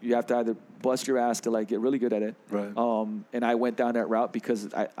 one, you have to either bust your ass to get really good at it. Right. And I went down that route because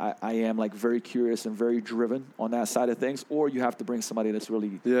I am very curious and very driven on that side of things. Or you have to bring somebody that's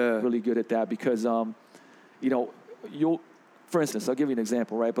really good at that, because you'll, for instance, I'll give you an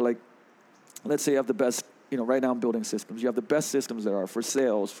example, right? But let's say you have the best, right now I'm building systems. You have the best systems there are for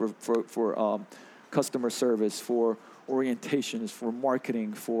sales, for customer service, for orientations, for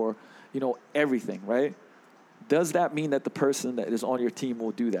marketing, for everything, right? Does that mean that the person that is on your team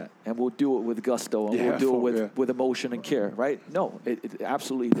will do that and will do it with gusto and will do it with emotion and care, right? No, it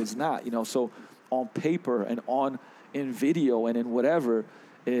absolutely does not. So on paper and in video and in whatever,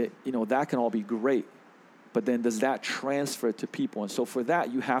 that can all be great. But then does that transfer to people? And so for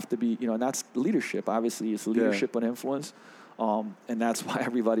that, you have to be, and that's leadership. Obviously, it's leadership and influence. And that's why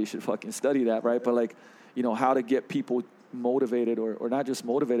everybody should fucking study that, right? But how to get people motivated or not just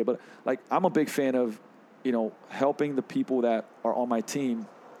motivated, but I'm a big fan of, helping the people that are on my team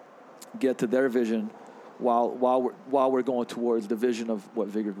get to their vision while we're going towards the vision of what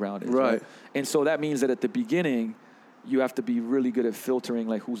Vigor Ground is. Right. And so that means that at the beginning, you have to be really good at filtering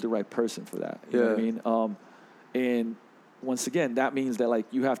who's the right person for that. You know what I mean? And once again, that means that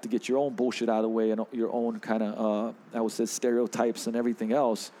you have to get your own bullshit out of the way and your own kind of I would say stereotypes and everything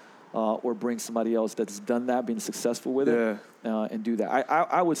else. Or bring somebody else that's done that, been successful with it, and do that.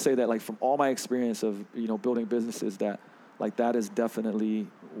 I would say that from all my experience of building businesses, that that is definitely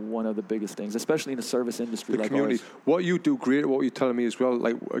one of the biggest things, especially in the service industry. The community. Ours. What you do great, what you're telling me as well,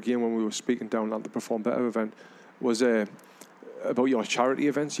 again when we were speaking down at the Perform Better event, was about your charity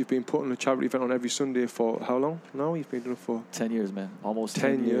events. You've been putting a charity event on every Sunday for how long now? You've been doing it for 10 years, man. Almost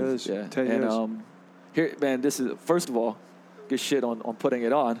 10 years. Yeah. 10 years. Here, man, this is, first of all, good shit on putting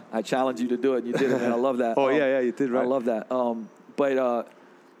it on. I challenged you to do it, and you did it, and I love that. Yeah, you did, right? I love that. But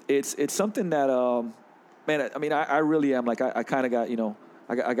it's something that, man, I mean, I really am, like, I kind of got,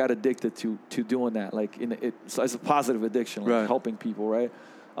 I got addicted to doing that. Like, so it's a positive addiction, like helping people, right?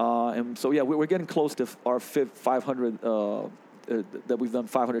 And so, yeah, we're getting close to our 500, that we've done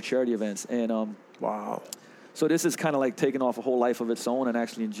 500 charity events. And wow. So this is kind of like taking off a whole life of its own. And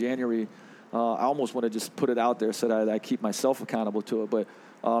actually in January, I almost want to just put it out there so that I keep myself accountable to it. But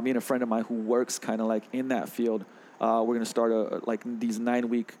me and a friend of mine who works kind of like in that field, we're going to start like these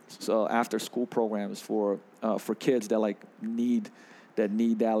 9-week after school programs for kids that like need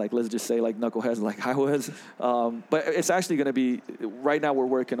that, like, let's just say like knuckleheads like I was. But it's actually going to be, right now we're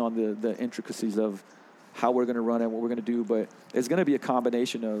working on the intricacies of how we're going to run it, what we're going to do. But it's going to be a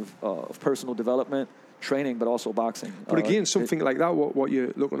combination of personal development, training, but also boxing. But again, something like that, what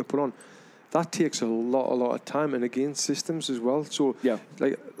you're looking to put on, that takes a lot of time, and again, systems as well. So yeah,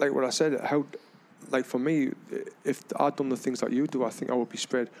 like what I said, like for me, if I'd done the things that you do, I think I would be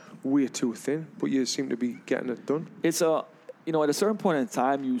spread way too thin. But you seem to be getting it done. It's at a certain point in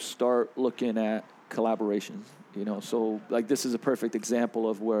time, you start looking at collaborations. So like this is a perfect example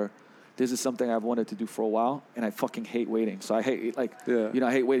of where this is something I've wanted to do for a while, and I fucking hate waiting. So I hate I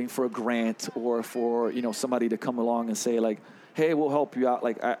hate waiting for a grant or for somebody to come along and say like, hey, we'll help you out.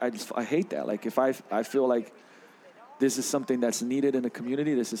 Like I hate that. Like if I feel like this is something that's needed in the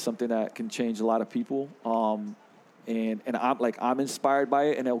community, this is something that can change a lot of people. And I'm inspired by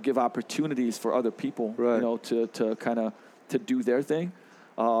it, and it'll give opportunities for other people, to kind of to do their thing.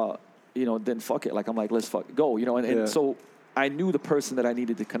 Then fuck it. Like I'm like, let's fuck go. And so I knew the person that I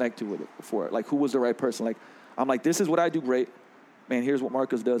needed to connect to with it for it. Like who was the right person? Like I'm like, this is what I do great. Man, here's what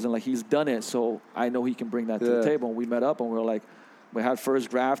Marcus does, and like he's done it, so I know he can bring that to the table. And we met up, and we were like, we had first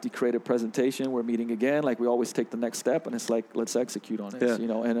draft. He created a presentation. We're meeting again. Like we always take the next step, and it's like let's execute on this.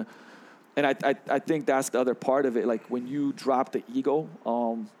 And I think that's the other part of it. Like when you drop the ego,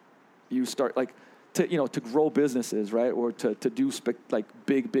 you start like to grow businesses, right, or to do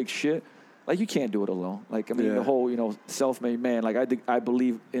big shit. Like you can't do it alone. Like I mean the whole self-made man. Like I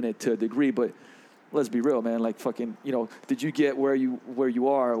believe in it to a degree, but let's be real, man. Like fucking, did you get where you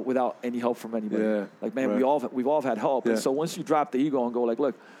are without any help from anybody? Yeah. Like man, we've all had help. Yeah. And so once you drop the ego and go like,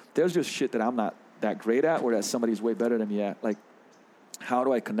 look, there's just shit that I'm not that great at, or that somebody's way better than me at. Like, how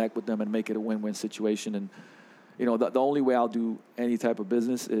do I connect with them and make it a win-win situation? And the only way I'll do any type of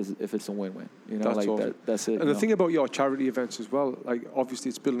business is if it's a win-win. That's like awesome. that's it. And the thing about your charity events as well, like obviously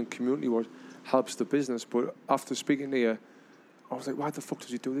it's building community, what helps the business. But after speaking to you, I was like, why the fuck does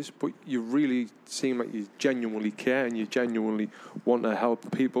he do this? But you really seem like you genuinely care and you genuinely want to help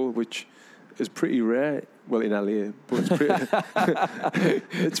people, which is pretty rare. Well, in LA, but it's pretty,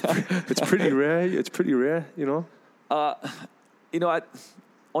 it's pretty rare. It's pretty rare,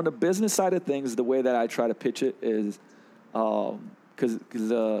 on the business side of things, the way that I try to pitch it is, because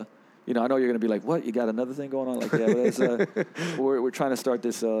I know you're gonna be like, what? You got another thing going on? Like, yeah, but we're trying to start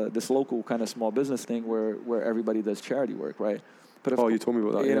this local kind of small business thing where everybody does charity work, right? But you told me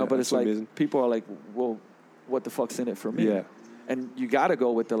about that. But it's like amazing. People are like, well, what the fuck's in it for me? Yeah. And you got to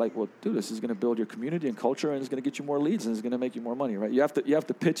go with well, dude, this is going to build your community and culture, and it's going to get you more leads, and it's going to make you more money, right? You have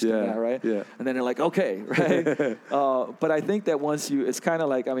to pitch them that, right? Yeah. And then they're like, okay, right? But I think that once it's kind of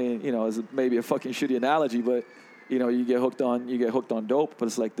like, I mean, it's maybe a fucking shitty analogy, but you get hooked on dope, but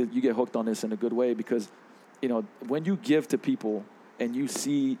it's like you get hooked on this in a good way because, when you give to people and you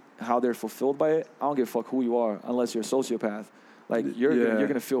see how they're fulfilled by it, I don't give a fuck who you are unless you're a sociopath. Like you're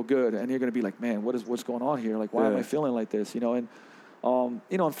gonna feel good, and you're gonna be like, man, what's going on here? Like, why am I feeling like this? And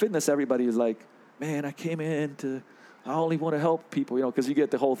in fitness, everybody is like, man, I came in I only want to help people, because you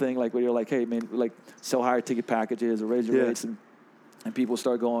get the whole thing like where you're like, hey, man, like sell higher ticket packages or raise your rates, and people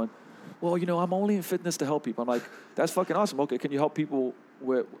start going, well, I'm only in fitness to help people. I'm like, that's fucking awesome. Okay, can you help people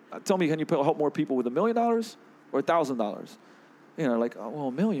tell me, can you help more people with $1 million or $1,000? Like, oh,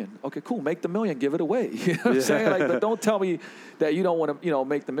 well, $1 million. Okay, cool. Make the $1 million. Give it away. You know what I'm saying? Like, but don't tell me that you don't want to,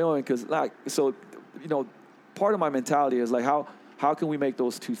 make the $1 million because, part of my mentality is like, how can we make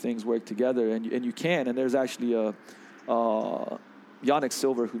those two things work together? And you can. And there's actually Yannick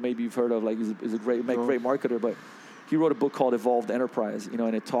Silver, who maybe you've heard of, like, is a great marketer, but he wrote a book called Evolved Enterprise,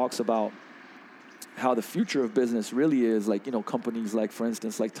 and it talks about how the future of business really is like, companies like, for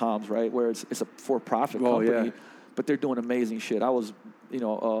instance, like Tom's, right, where it's a for-profit company. Yeah. But they're doing amazing shit. I was,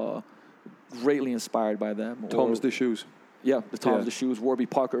 greatly inspired by them. Tom's the shoes. Yeah, the Tom's the shoes, Warby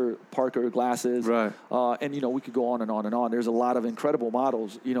Parker glasses. Right. And, we could go on and on and on. There's a lot of incredible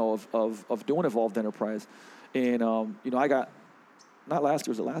models, of doing evolved enterprise. And, I got not last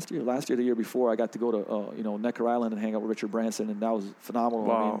year, was it last year? Last year, the year before, I got to go to, Necker Island and hang out with Richard Branson, and that was a phenomenal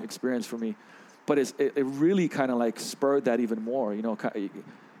Wow. experience for me. But it really kind of like spurred that even more,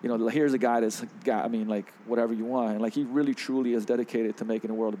 here's a guy that's got, whatever you want. And like, he really, truly is dedicated to making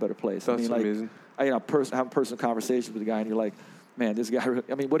the world a better place. That's amazing. Have personal conversations with the guy, and you're like, man, this guy,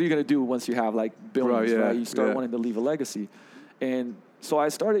 what are you going to do once you have like billions, right? You start wanting to leave a legacy. And so I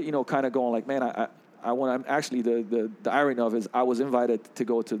started, kind of going like, man, I want. I'm actually the irony of it is I was invited to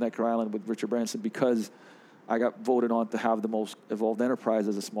go to Necker Island with Richard Branson because I got voted on to have the most evolved enterprise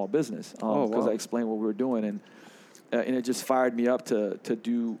as a small business because I explained what we were doing, and it just fired me up to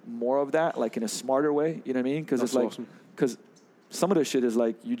do more of that, like in a smarter way. You know what I mean? Because it's like awesome. Because some of the shit is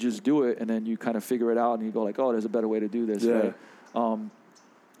like you just do it and then you kind of figure it out and you go like, oh, there's a better way to do this. Yeah. Right?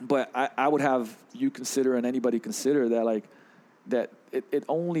 But I would have you consider and anybody consider that like. That it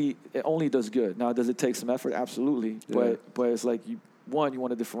only does good. Now, does it take some effort? Absolutely. Yeah. But it's like you want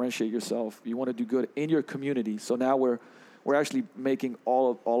to differentiate yourself. You want to do good in your community. So now we're actually making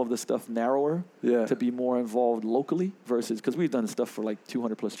all of the stuff narrower to be more involved locally versus because we've done stuff for like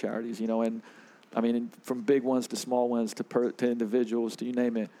 200 plus charities, and from big ones to small ones to individuals to you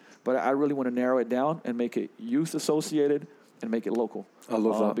name it. But I really want to narrow it down and make it youth associated and make it local. I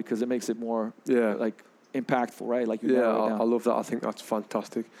love that because it makes it more like impactful, right? Like I love that. I think that's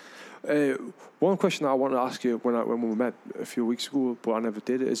fantastic. One question I want to ask you when we met a few weeks ago, but I never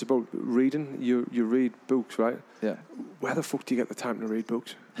did it, is about reading. You read books, right? Yeah. Where the fuck do you get the time to read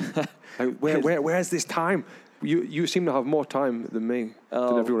books? Like, where's this time? You seem to have more time than me,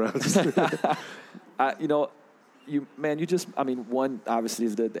 than everyone else. One obviously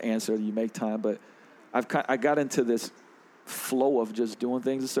is the answer. You make time, but I got into this flow of just doing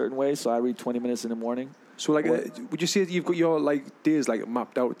things a certain way. So I read 20 minutes in the morning. So would you say that you've got your like days like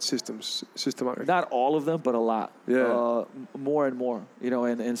mapped out systematic? Not all of them, but a lot. Yeah. More and more.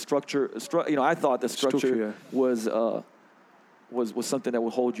 And structure. I thought the structure was something that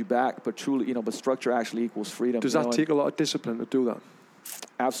would hold you back, but truly, but structure actually equals freedom. Does that take a lot of discipline to do that?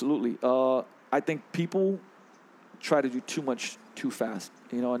 Absolutely. I think people try to do too much too fast.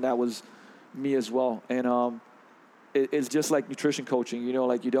 And that was me as well. And it's just like nutrition coaching,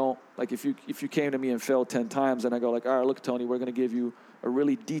 like you don't, like if you came to me and failed 10 times and I go like, all right, look, Tony, we're going to give you a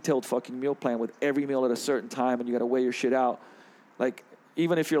really detailed fucking meal plan with every meal at a certain time and you got to weigh your shit out. Like,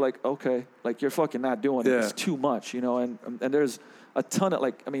 even if you're like, okay, like you're fucking not doing it. It's too much, and there's a ton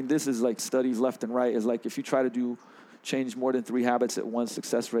of this is like studies left and right is like, if you try to change more than 3 habits at once,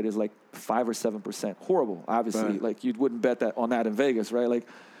 success rate is like 5 or 7%. Horrible, obviously. Right. Like you wouldn't bet that on that in Vegas, right? Like,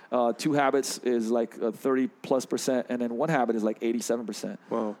 2 habits is like 30+%, and then 1 habit is like 87%.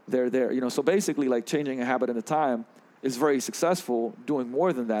 Wow. They're there, So basically, like changing a habit at a time is very successful. Doing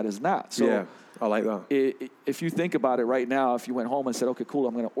more than that is not. So yeah, I like that. If you think about it right now, if you went home and said, okay, cool,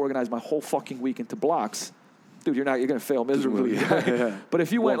 I'm going to organize my whole fucking week into blocks, dude, you're going to fail miserably. Yeah. But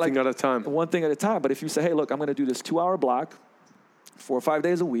if you went one thing at a time. One thing at a time. But if you say, hey, look, I'm going to do this 2-hour block 4 or 5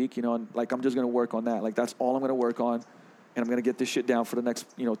 days a week, and like I'm just going to work on that. Like that's all I'm going to work on. And I'm going to get this shit down for the next,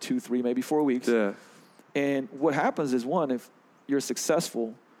 2, 3, maybe 4 weeks. Yeah. And what happens is, one, if you're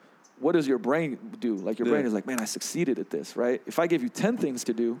successful, what does your brain do? Like your brain is like, man, I succeeded at this, right? If I give you 10 things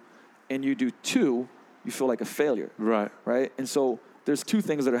to do and you do 2, you feel like a failure. Right. Right? And so there's 2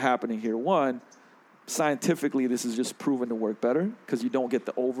 things that are happening here. One, scientifically, this is just proven to work better because you don't get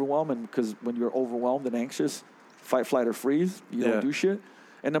the overwhelm. And because when you're overwhelmed and anxious, fight, flight, or freeze, you don't do shit.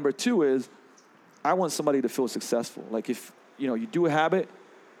 And number 2 is, I want somebody to feel successful. Like if, you do a habit,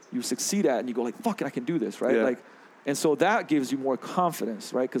 you succeed at it and you go like, fuck it, I can do this, right? Yeah. And so that gives you more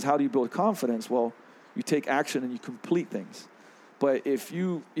confidence, right? Because how do you build confidence? Well, you take action and you complete things. But if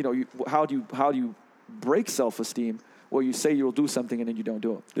how do you break self-esteem? Well, you say you'll do something and then you don't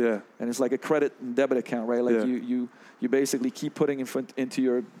do it. Yeah. And it's like a credit and debit account, right? Like you basically keep putting into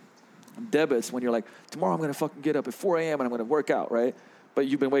your debits when you're like, tomorrow I'm going to fucking get up at 4 a.m. and I'm going to work out, right? But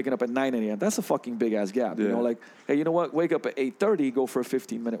you've been waking up at 9 a.m. That's a fucking big-ass gap, Like, hey, you know what? Wake up at 8:30, go for a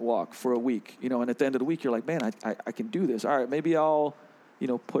 15-minute walk for a week, And at the end of the week, you're like, man, I can do this. All right, maybe I'll,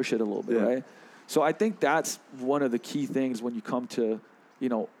 push it a little bit, right? So I think that's one of the key things when you come to,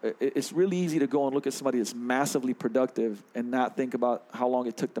 it's really easy to go and look at somebody that's massively productive and not think about how long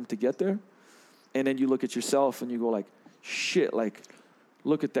it took them to get there. And then you look at yourself and you go like, shit, like,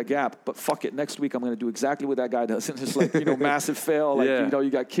 look at that gap, but fuck it. Next week, I'm going to do exactly what that guy does. And it's like, massive fail. Like, you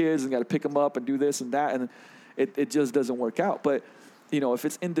got kids and got to pick them up and do this and that. And it just doesn't work out. But, if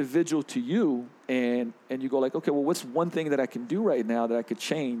it's individual to you and you go like, okay, well, what's one thing that I can do right now that I could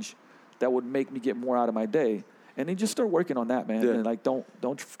change that would make me get more out of my day? and then just start working on that, man. Yeah. And like, don't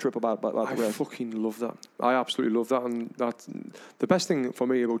trip about the I rest. fucking love that. I absolutely love that, and that's the best thing for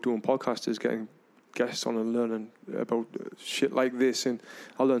me about doing podcasts is getting guests on and learning about shit like this. And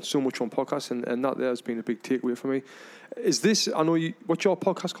I learned so much on podcasts, and that has been a big takeaway for me. Is this? I know you. What's your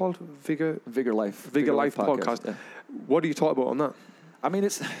podcast called? Vigor Life podcast. Yeah. What do you talk about on that? I mean,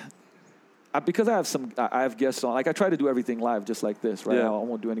 it's because I have guests on. Like, I try to do everything live, just like this, right? Yeah. I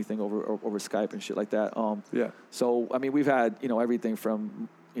won't do anything over Skype and shit like that. Yeah. So I mean, we've had everything from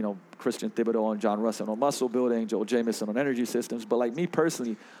Christian Thibodeau and John Russell on muscle building, Joel Jamieson on energy systems. But like me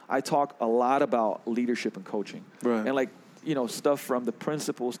personally, I talk a lot about leadership and coaching, right? And like stuff from the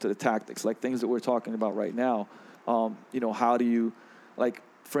principles to the tactics, like things that we're talking about right now. How do you, like,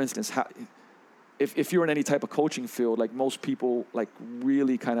 for instance, if you're in any type of coaching field, like most people like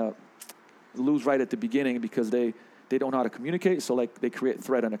really kind of lose right at the beginning because they don't know how to communicate. So like they create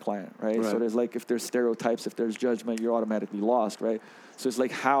threat on a client, right? So there's like, if there's stereotypes, if there's judgment, you're automatically lost, right? So it's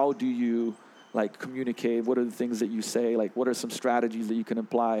like, how do you like communicate? What are the things that you say? Like, what are some strategies that you can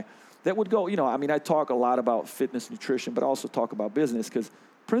apply that would go, I mean, I talk a lot about fitness, nutrition, but I also talk about business because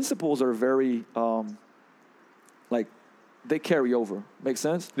principles are very, like, they carry over. Make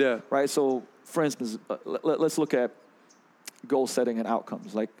sense? Yeah. Right? So, for instance, let's look at goal setting and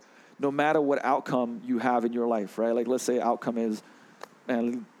outcomes. Like, no matter what outcome you have in your life, right? Like, let's say outcome is,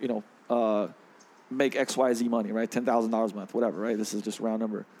 make XYZ money, right? $10,000 a month, whatever, right? This is just a round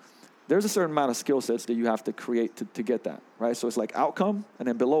number. There's a certain amount of skill sets that you have to create to get that, right? So it's like outcome, and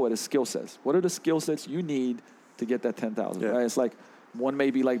then below it is skill sets. What are the skill sets you need to get that 10,000, right? It's like, one may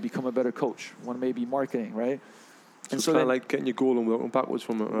be like become a better coach. One may be marketing, right? And so kind of like getting your goal and working backwards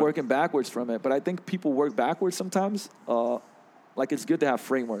from it, right? Working backwards from it. But I think people work backwards sometimes. Like, it's good to have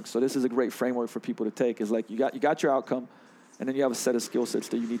frameworks. So this is a great framework for people to take. Is like, you got your outcome, and then you have a set of skill sets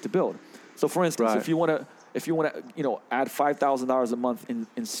that you need to build. So for instance, if you want to add $5,000 a month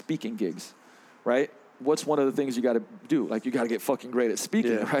in speaking gigs, right? What's one of the things you got to do? Like, you got to get fucking great at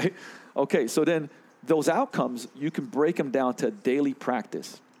speaking, right? Okay, so then those outcomes, you can break them down to daily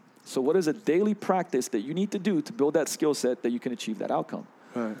practice. So what is a daily practice that you need to do to build that skill set that you can achieve that outcome?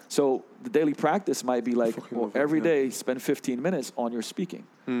 Right. So the daily practice might be like, every day spend 15 minutes on your speaking.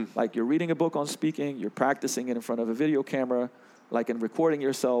 Like, you're reading a book on speaking, you're practicing it in front of a video camera, like, and recording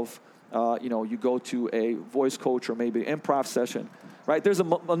yourself. You go to a voice coach or maybe an improv session, right? There's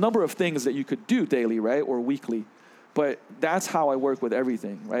a number of things that you could do daily, right, or weekly. But that's how I work with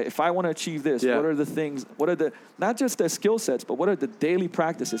everything, right? If I want to achieve this, what are the things, not just the skill sets, but what are the daily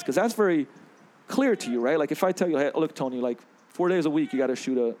practices? Because that's very clear to you, right? Like, if I tell you, hey, look, Tony, like 4 days a week, you got to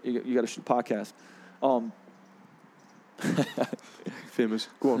shoot a podcast. Famous.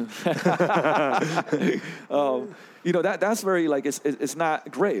 Go on. That's very, like, it's not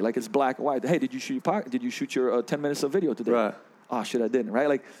gray. Like, it's black and white. Hey, did you shoot your 10 minutes of video today? Right. Oh, shit, I didn't, right?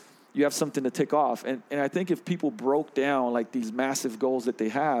 Like, you have something to tick off. And I think if people broke down, like, these massive goals that they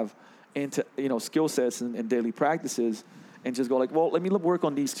have into, skill sets and daily practices and just go, like, well, let me work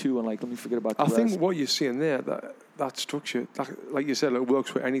on these two and, like, let me forget about the rest. I think what you're seeing there, that structure, like you said, it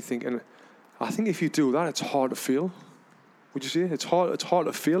works with anything. And I think if you do that, it's hard to fail. Would you say it's hard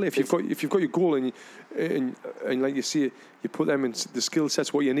to fail if you've got your goal and like you see, you put them in the skill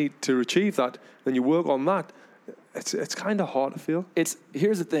sets what you need to achieve that, then you work on that. It's kind of hard to fail.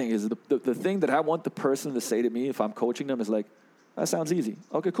 Here's the thing: is the thing that I want the person to say to me if I'm coaching them is like, that sounds easy.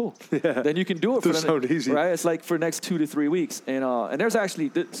 Okay, cool. Yeah. Then you can do it. Does sound easy, right? It's like for the next 2 to 3 weeks, and there's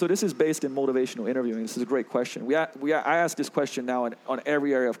actually so this is based in motivational interviewing. This is a great question. I ask this question now on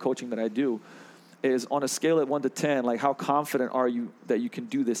every area of coaching that I do. Is on a scale of 1 to 10, like, how confident are you that you can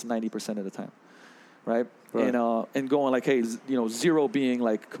do this 90% of the time, right? And going like, hey, 0 being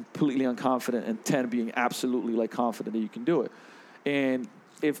like completely unconfident and 10 being absolutely like confident that you can do it. And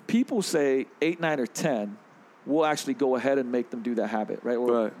if people say 8, 9, or 10, we'll actually go ahead and make them do that habit, right?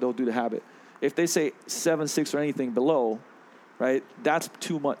 Or they'll do the habit. If they say 7, 6, or anything below, right, that's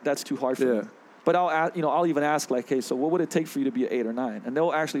too much. That's too hard for them. But I'll even ask, like, hey, so what would it take for you to be an 8 or 9? And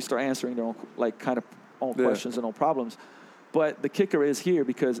they'll actually start answering their own, like, kind of own questions and own problems. But the kicker is here,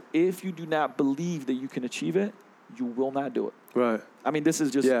 because if you do not believe that you can achieve it, you will not do it. Right. I mean, this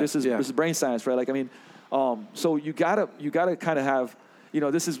is just this is brain science, right? Like, I mean, so you gotta kind of have,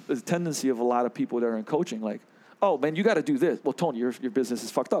 this is a tendency of a lot of people that are in coaching, like, oh man, you got to do this. Well, Tony, your business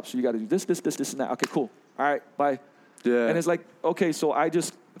is fucked up, so you got to do this, and that. Okay, cool. All right, bye. Yeah. And it's like, okay, so I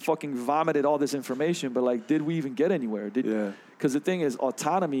just fucking vomited all this information, but like, did we even get anywhere? Because the thing is,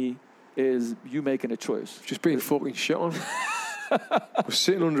 autonomy is you making a choice. Just being fucking shit on. We're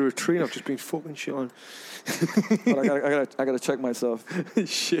sitting under a tree and I've just been fucking shit on. But I gotta check myself.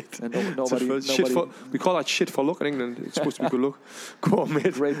 Shit. And nobody. We call that shit for luck in England. It's supposed to be good luck. Go on,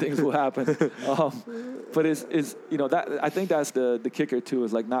 mate. Great things will happen. But it's that I think that's the kicker too,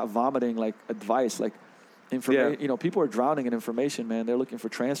 is like not vomiting like advice, like information. Yeah. People are drowning in information, man. They're looking for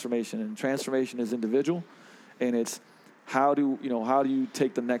transformation, and transformation is individual, and it's how do you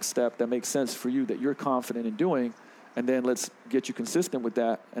take the next step that makes sense for you, that you're confident in doing, and then let's get you consistent with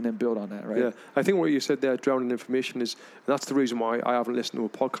that and then build on that, right? Yeah, I think what you said there, drowning in information, is that's the reason why I haven't listened to a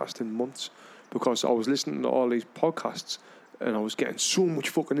podcast in months, because I was listening to all these podcasts and I was getting so much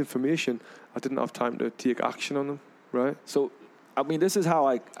fucking information, I didn't have time to take action on them, right? So, I mean, this is how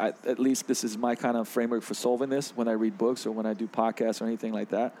I at least this is my kind of framework for solving this when I read books or when I do podcasts or anything like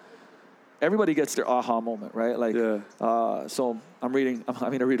that. Everybody gets their aha moment, right? Like, so I read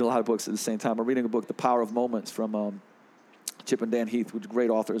a lot of books at the same time. I'm reading a book, The Power of Moments, from Chip and Dan Heath, which are great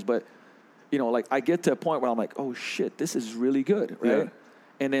authors. But, like I get to a point where I'm like, oh shit, this is really good, right? Yeah.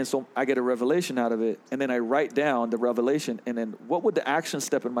 And then so I get a revelation out of it, and then I write down the revelation, and then what would the action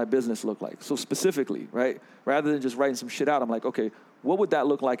step in my business look like? So specifically, right? Rather than just writing some shit out, I'm like, okay, what would that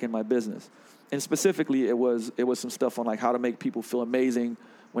look like in my business? And specifically, it was some stuff on like how to make people feel amazing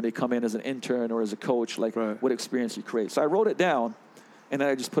when they come in as an intern or as a coach, like what experience you create. So I wrote it down, and then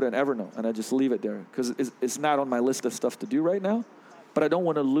I just put it in Evernote, and I just leave it there because it's not on my list of stuff to do right now, but I don't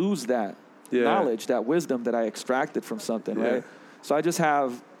want to lose that knowledge, that wisdom that I extracted from something, right? So I just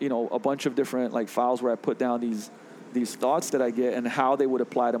have, a bunch of different like files where I put down these thoughts that I get and how they would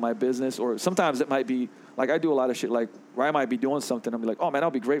apply to my business. Or sometimes it might be like I do a lot of shit like where I might be doing something. I'm like, oh man,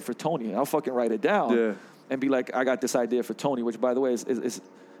 that'll be great for Tony. And I'll fucking write it down and be like, I got this idea for Tony, which by the way is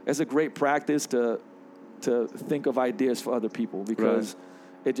a great practice to think of ideas for other people, because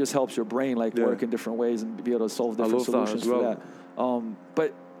it just helps your brain work in different ways and be able to solve different solutions for that.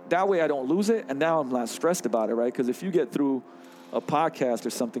 But that way I don't lose it, and now I'm not stressed about it, right? Because if you get through a podcast or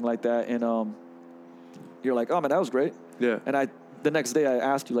something like that, and you're like, oh man, that was great. Yeah. And the next day I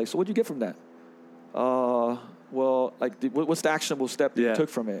asked you, like, so what'd you get from that? Well, like, what's the actionable step that you took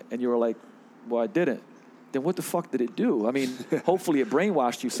from it? And you were like, well, I didn't. Then what the fuck did it do? I mean, hopefully it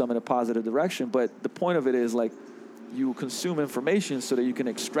brainwashed you some in a positive direction, but the point of it is like you consume information so that you can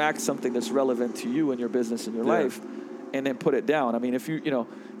extract something that's relevant to you and your business and your life, and then put it down. I mean, if you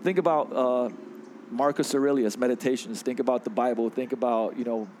think about Marcus Aurelius, meditations, think about the Bible, think about,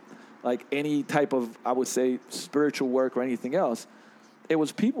 like any type of, I would say, spiritual work or anything else. It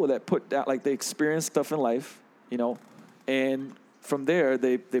was people that put that, like they experienced stuff in life, and from there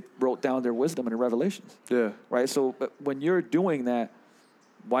they wrote down their wisdom and their revelations. Yeah. Right. So when you're doing that,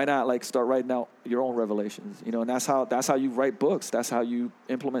 why not like start writing out your own revelations? And that's how you write books. That's how you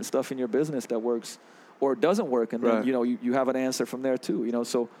implement stuff in your business that works or doesn't work, and then you have an answer from there too.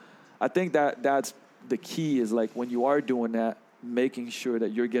 So I think that's the key, is like when you are doing that, making sure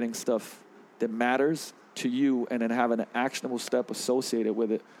that you're getting stuff that matters to you, and then having an actionable step associated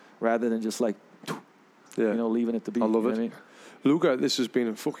with it, rather than just like, leaving it to be. I love it. I mean? Luca, this has been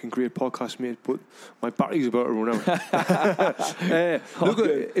a fucking great podcast, mate, but my battery's about to run out.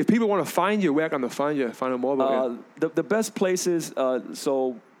 Luca, if people want to find you, where can they find you? Find out more about you. The best places,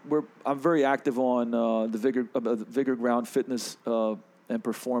 I'm very active on the Vigor Ground Fitness and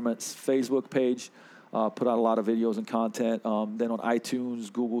Performance Facebook page. Put out a lot of videos and content. Then on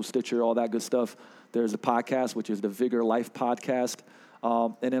iTunes, Google, Stitcher, all that good stuff. There's a podcast, which is the Vigor Life Podcast.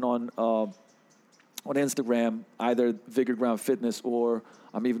 And then on Instagram, either Vigor Ground Fitness, or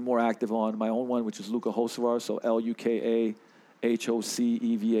I'm even more active on my own one, which is Luka Hocevar, so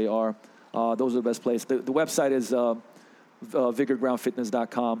LukaHocevar. Those are the best places. The website is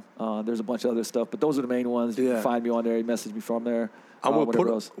vigorgroundfitness.com. There's a bunch of other stuff, but those are the main ones. You can find me on there. You message me from there. And we'll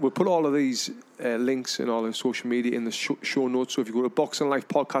put all of these links and all the social media in the show notes. So if you go to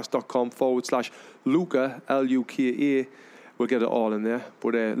boxinglifepodcast.com/Luka, Luka, we'll get it all in there.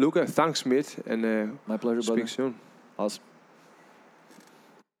 But Luka, thanks, mate. And my pleasure, speak brother. soon. Awesome.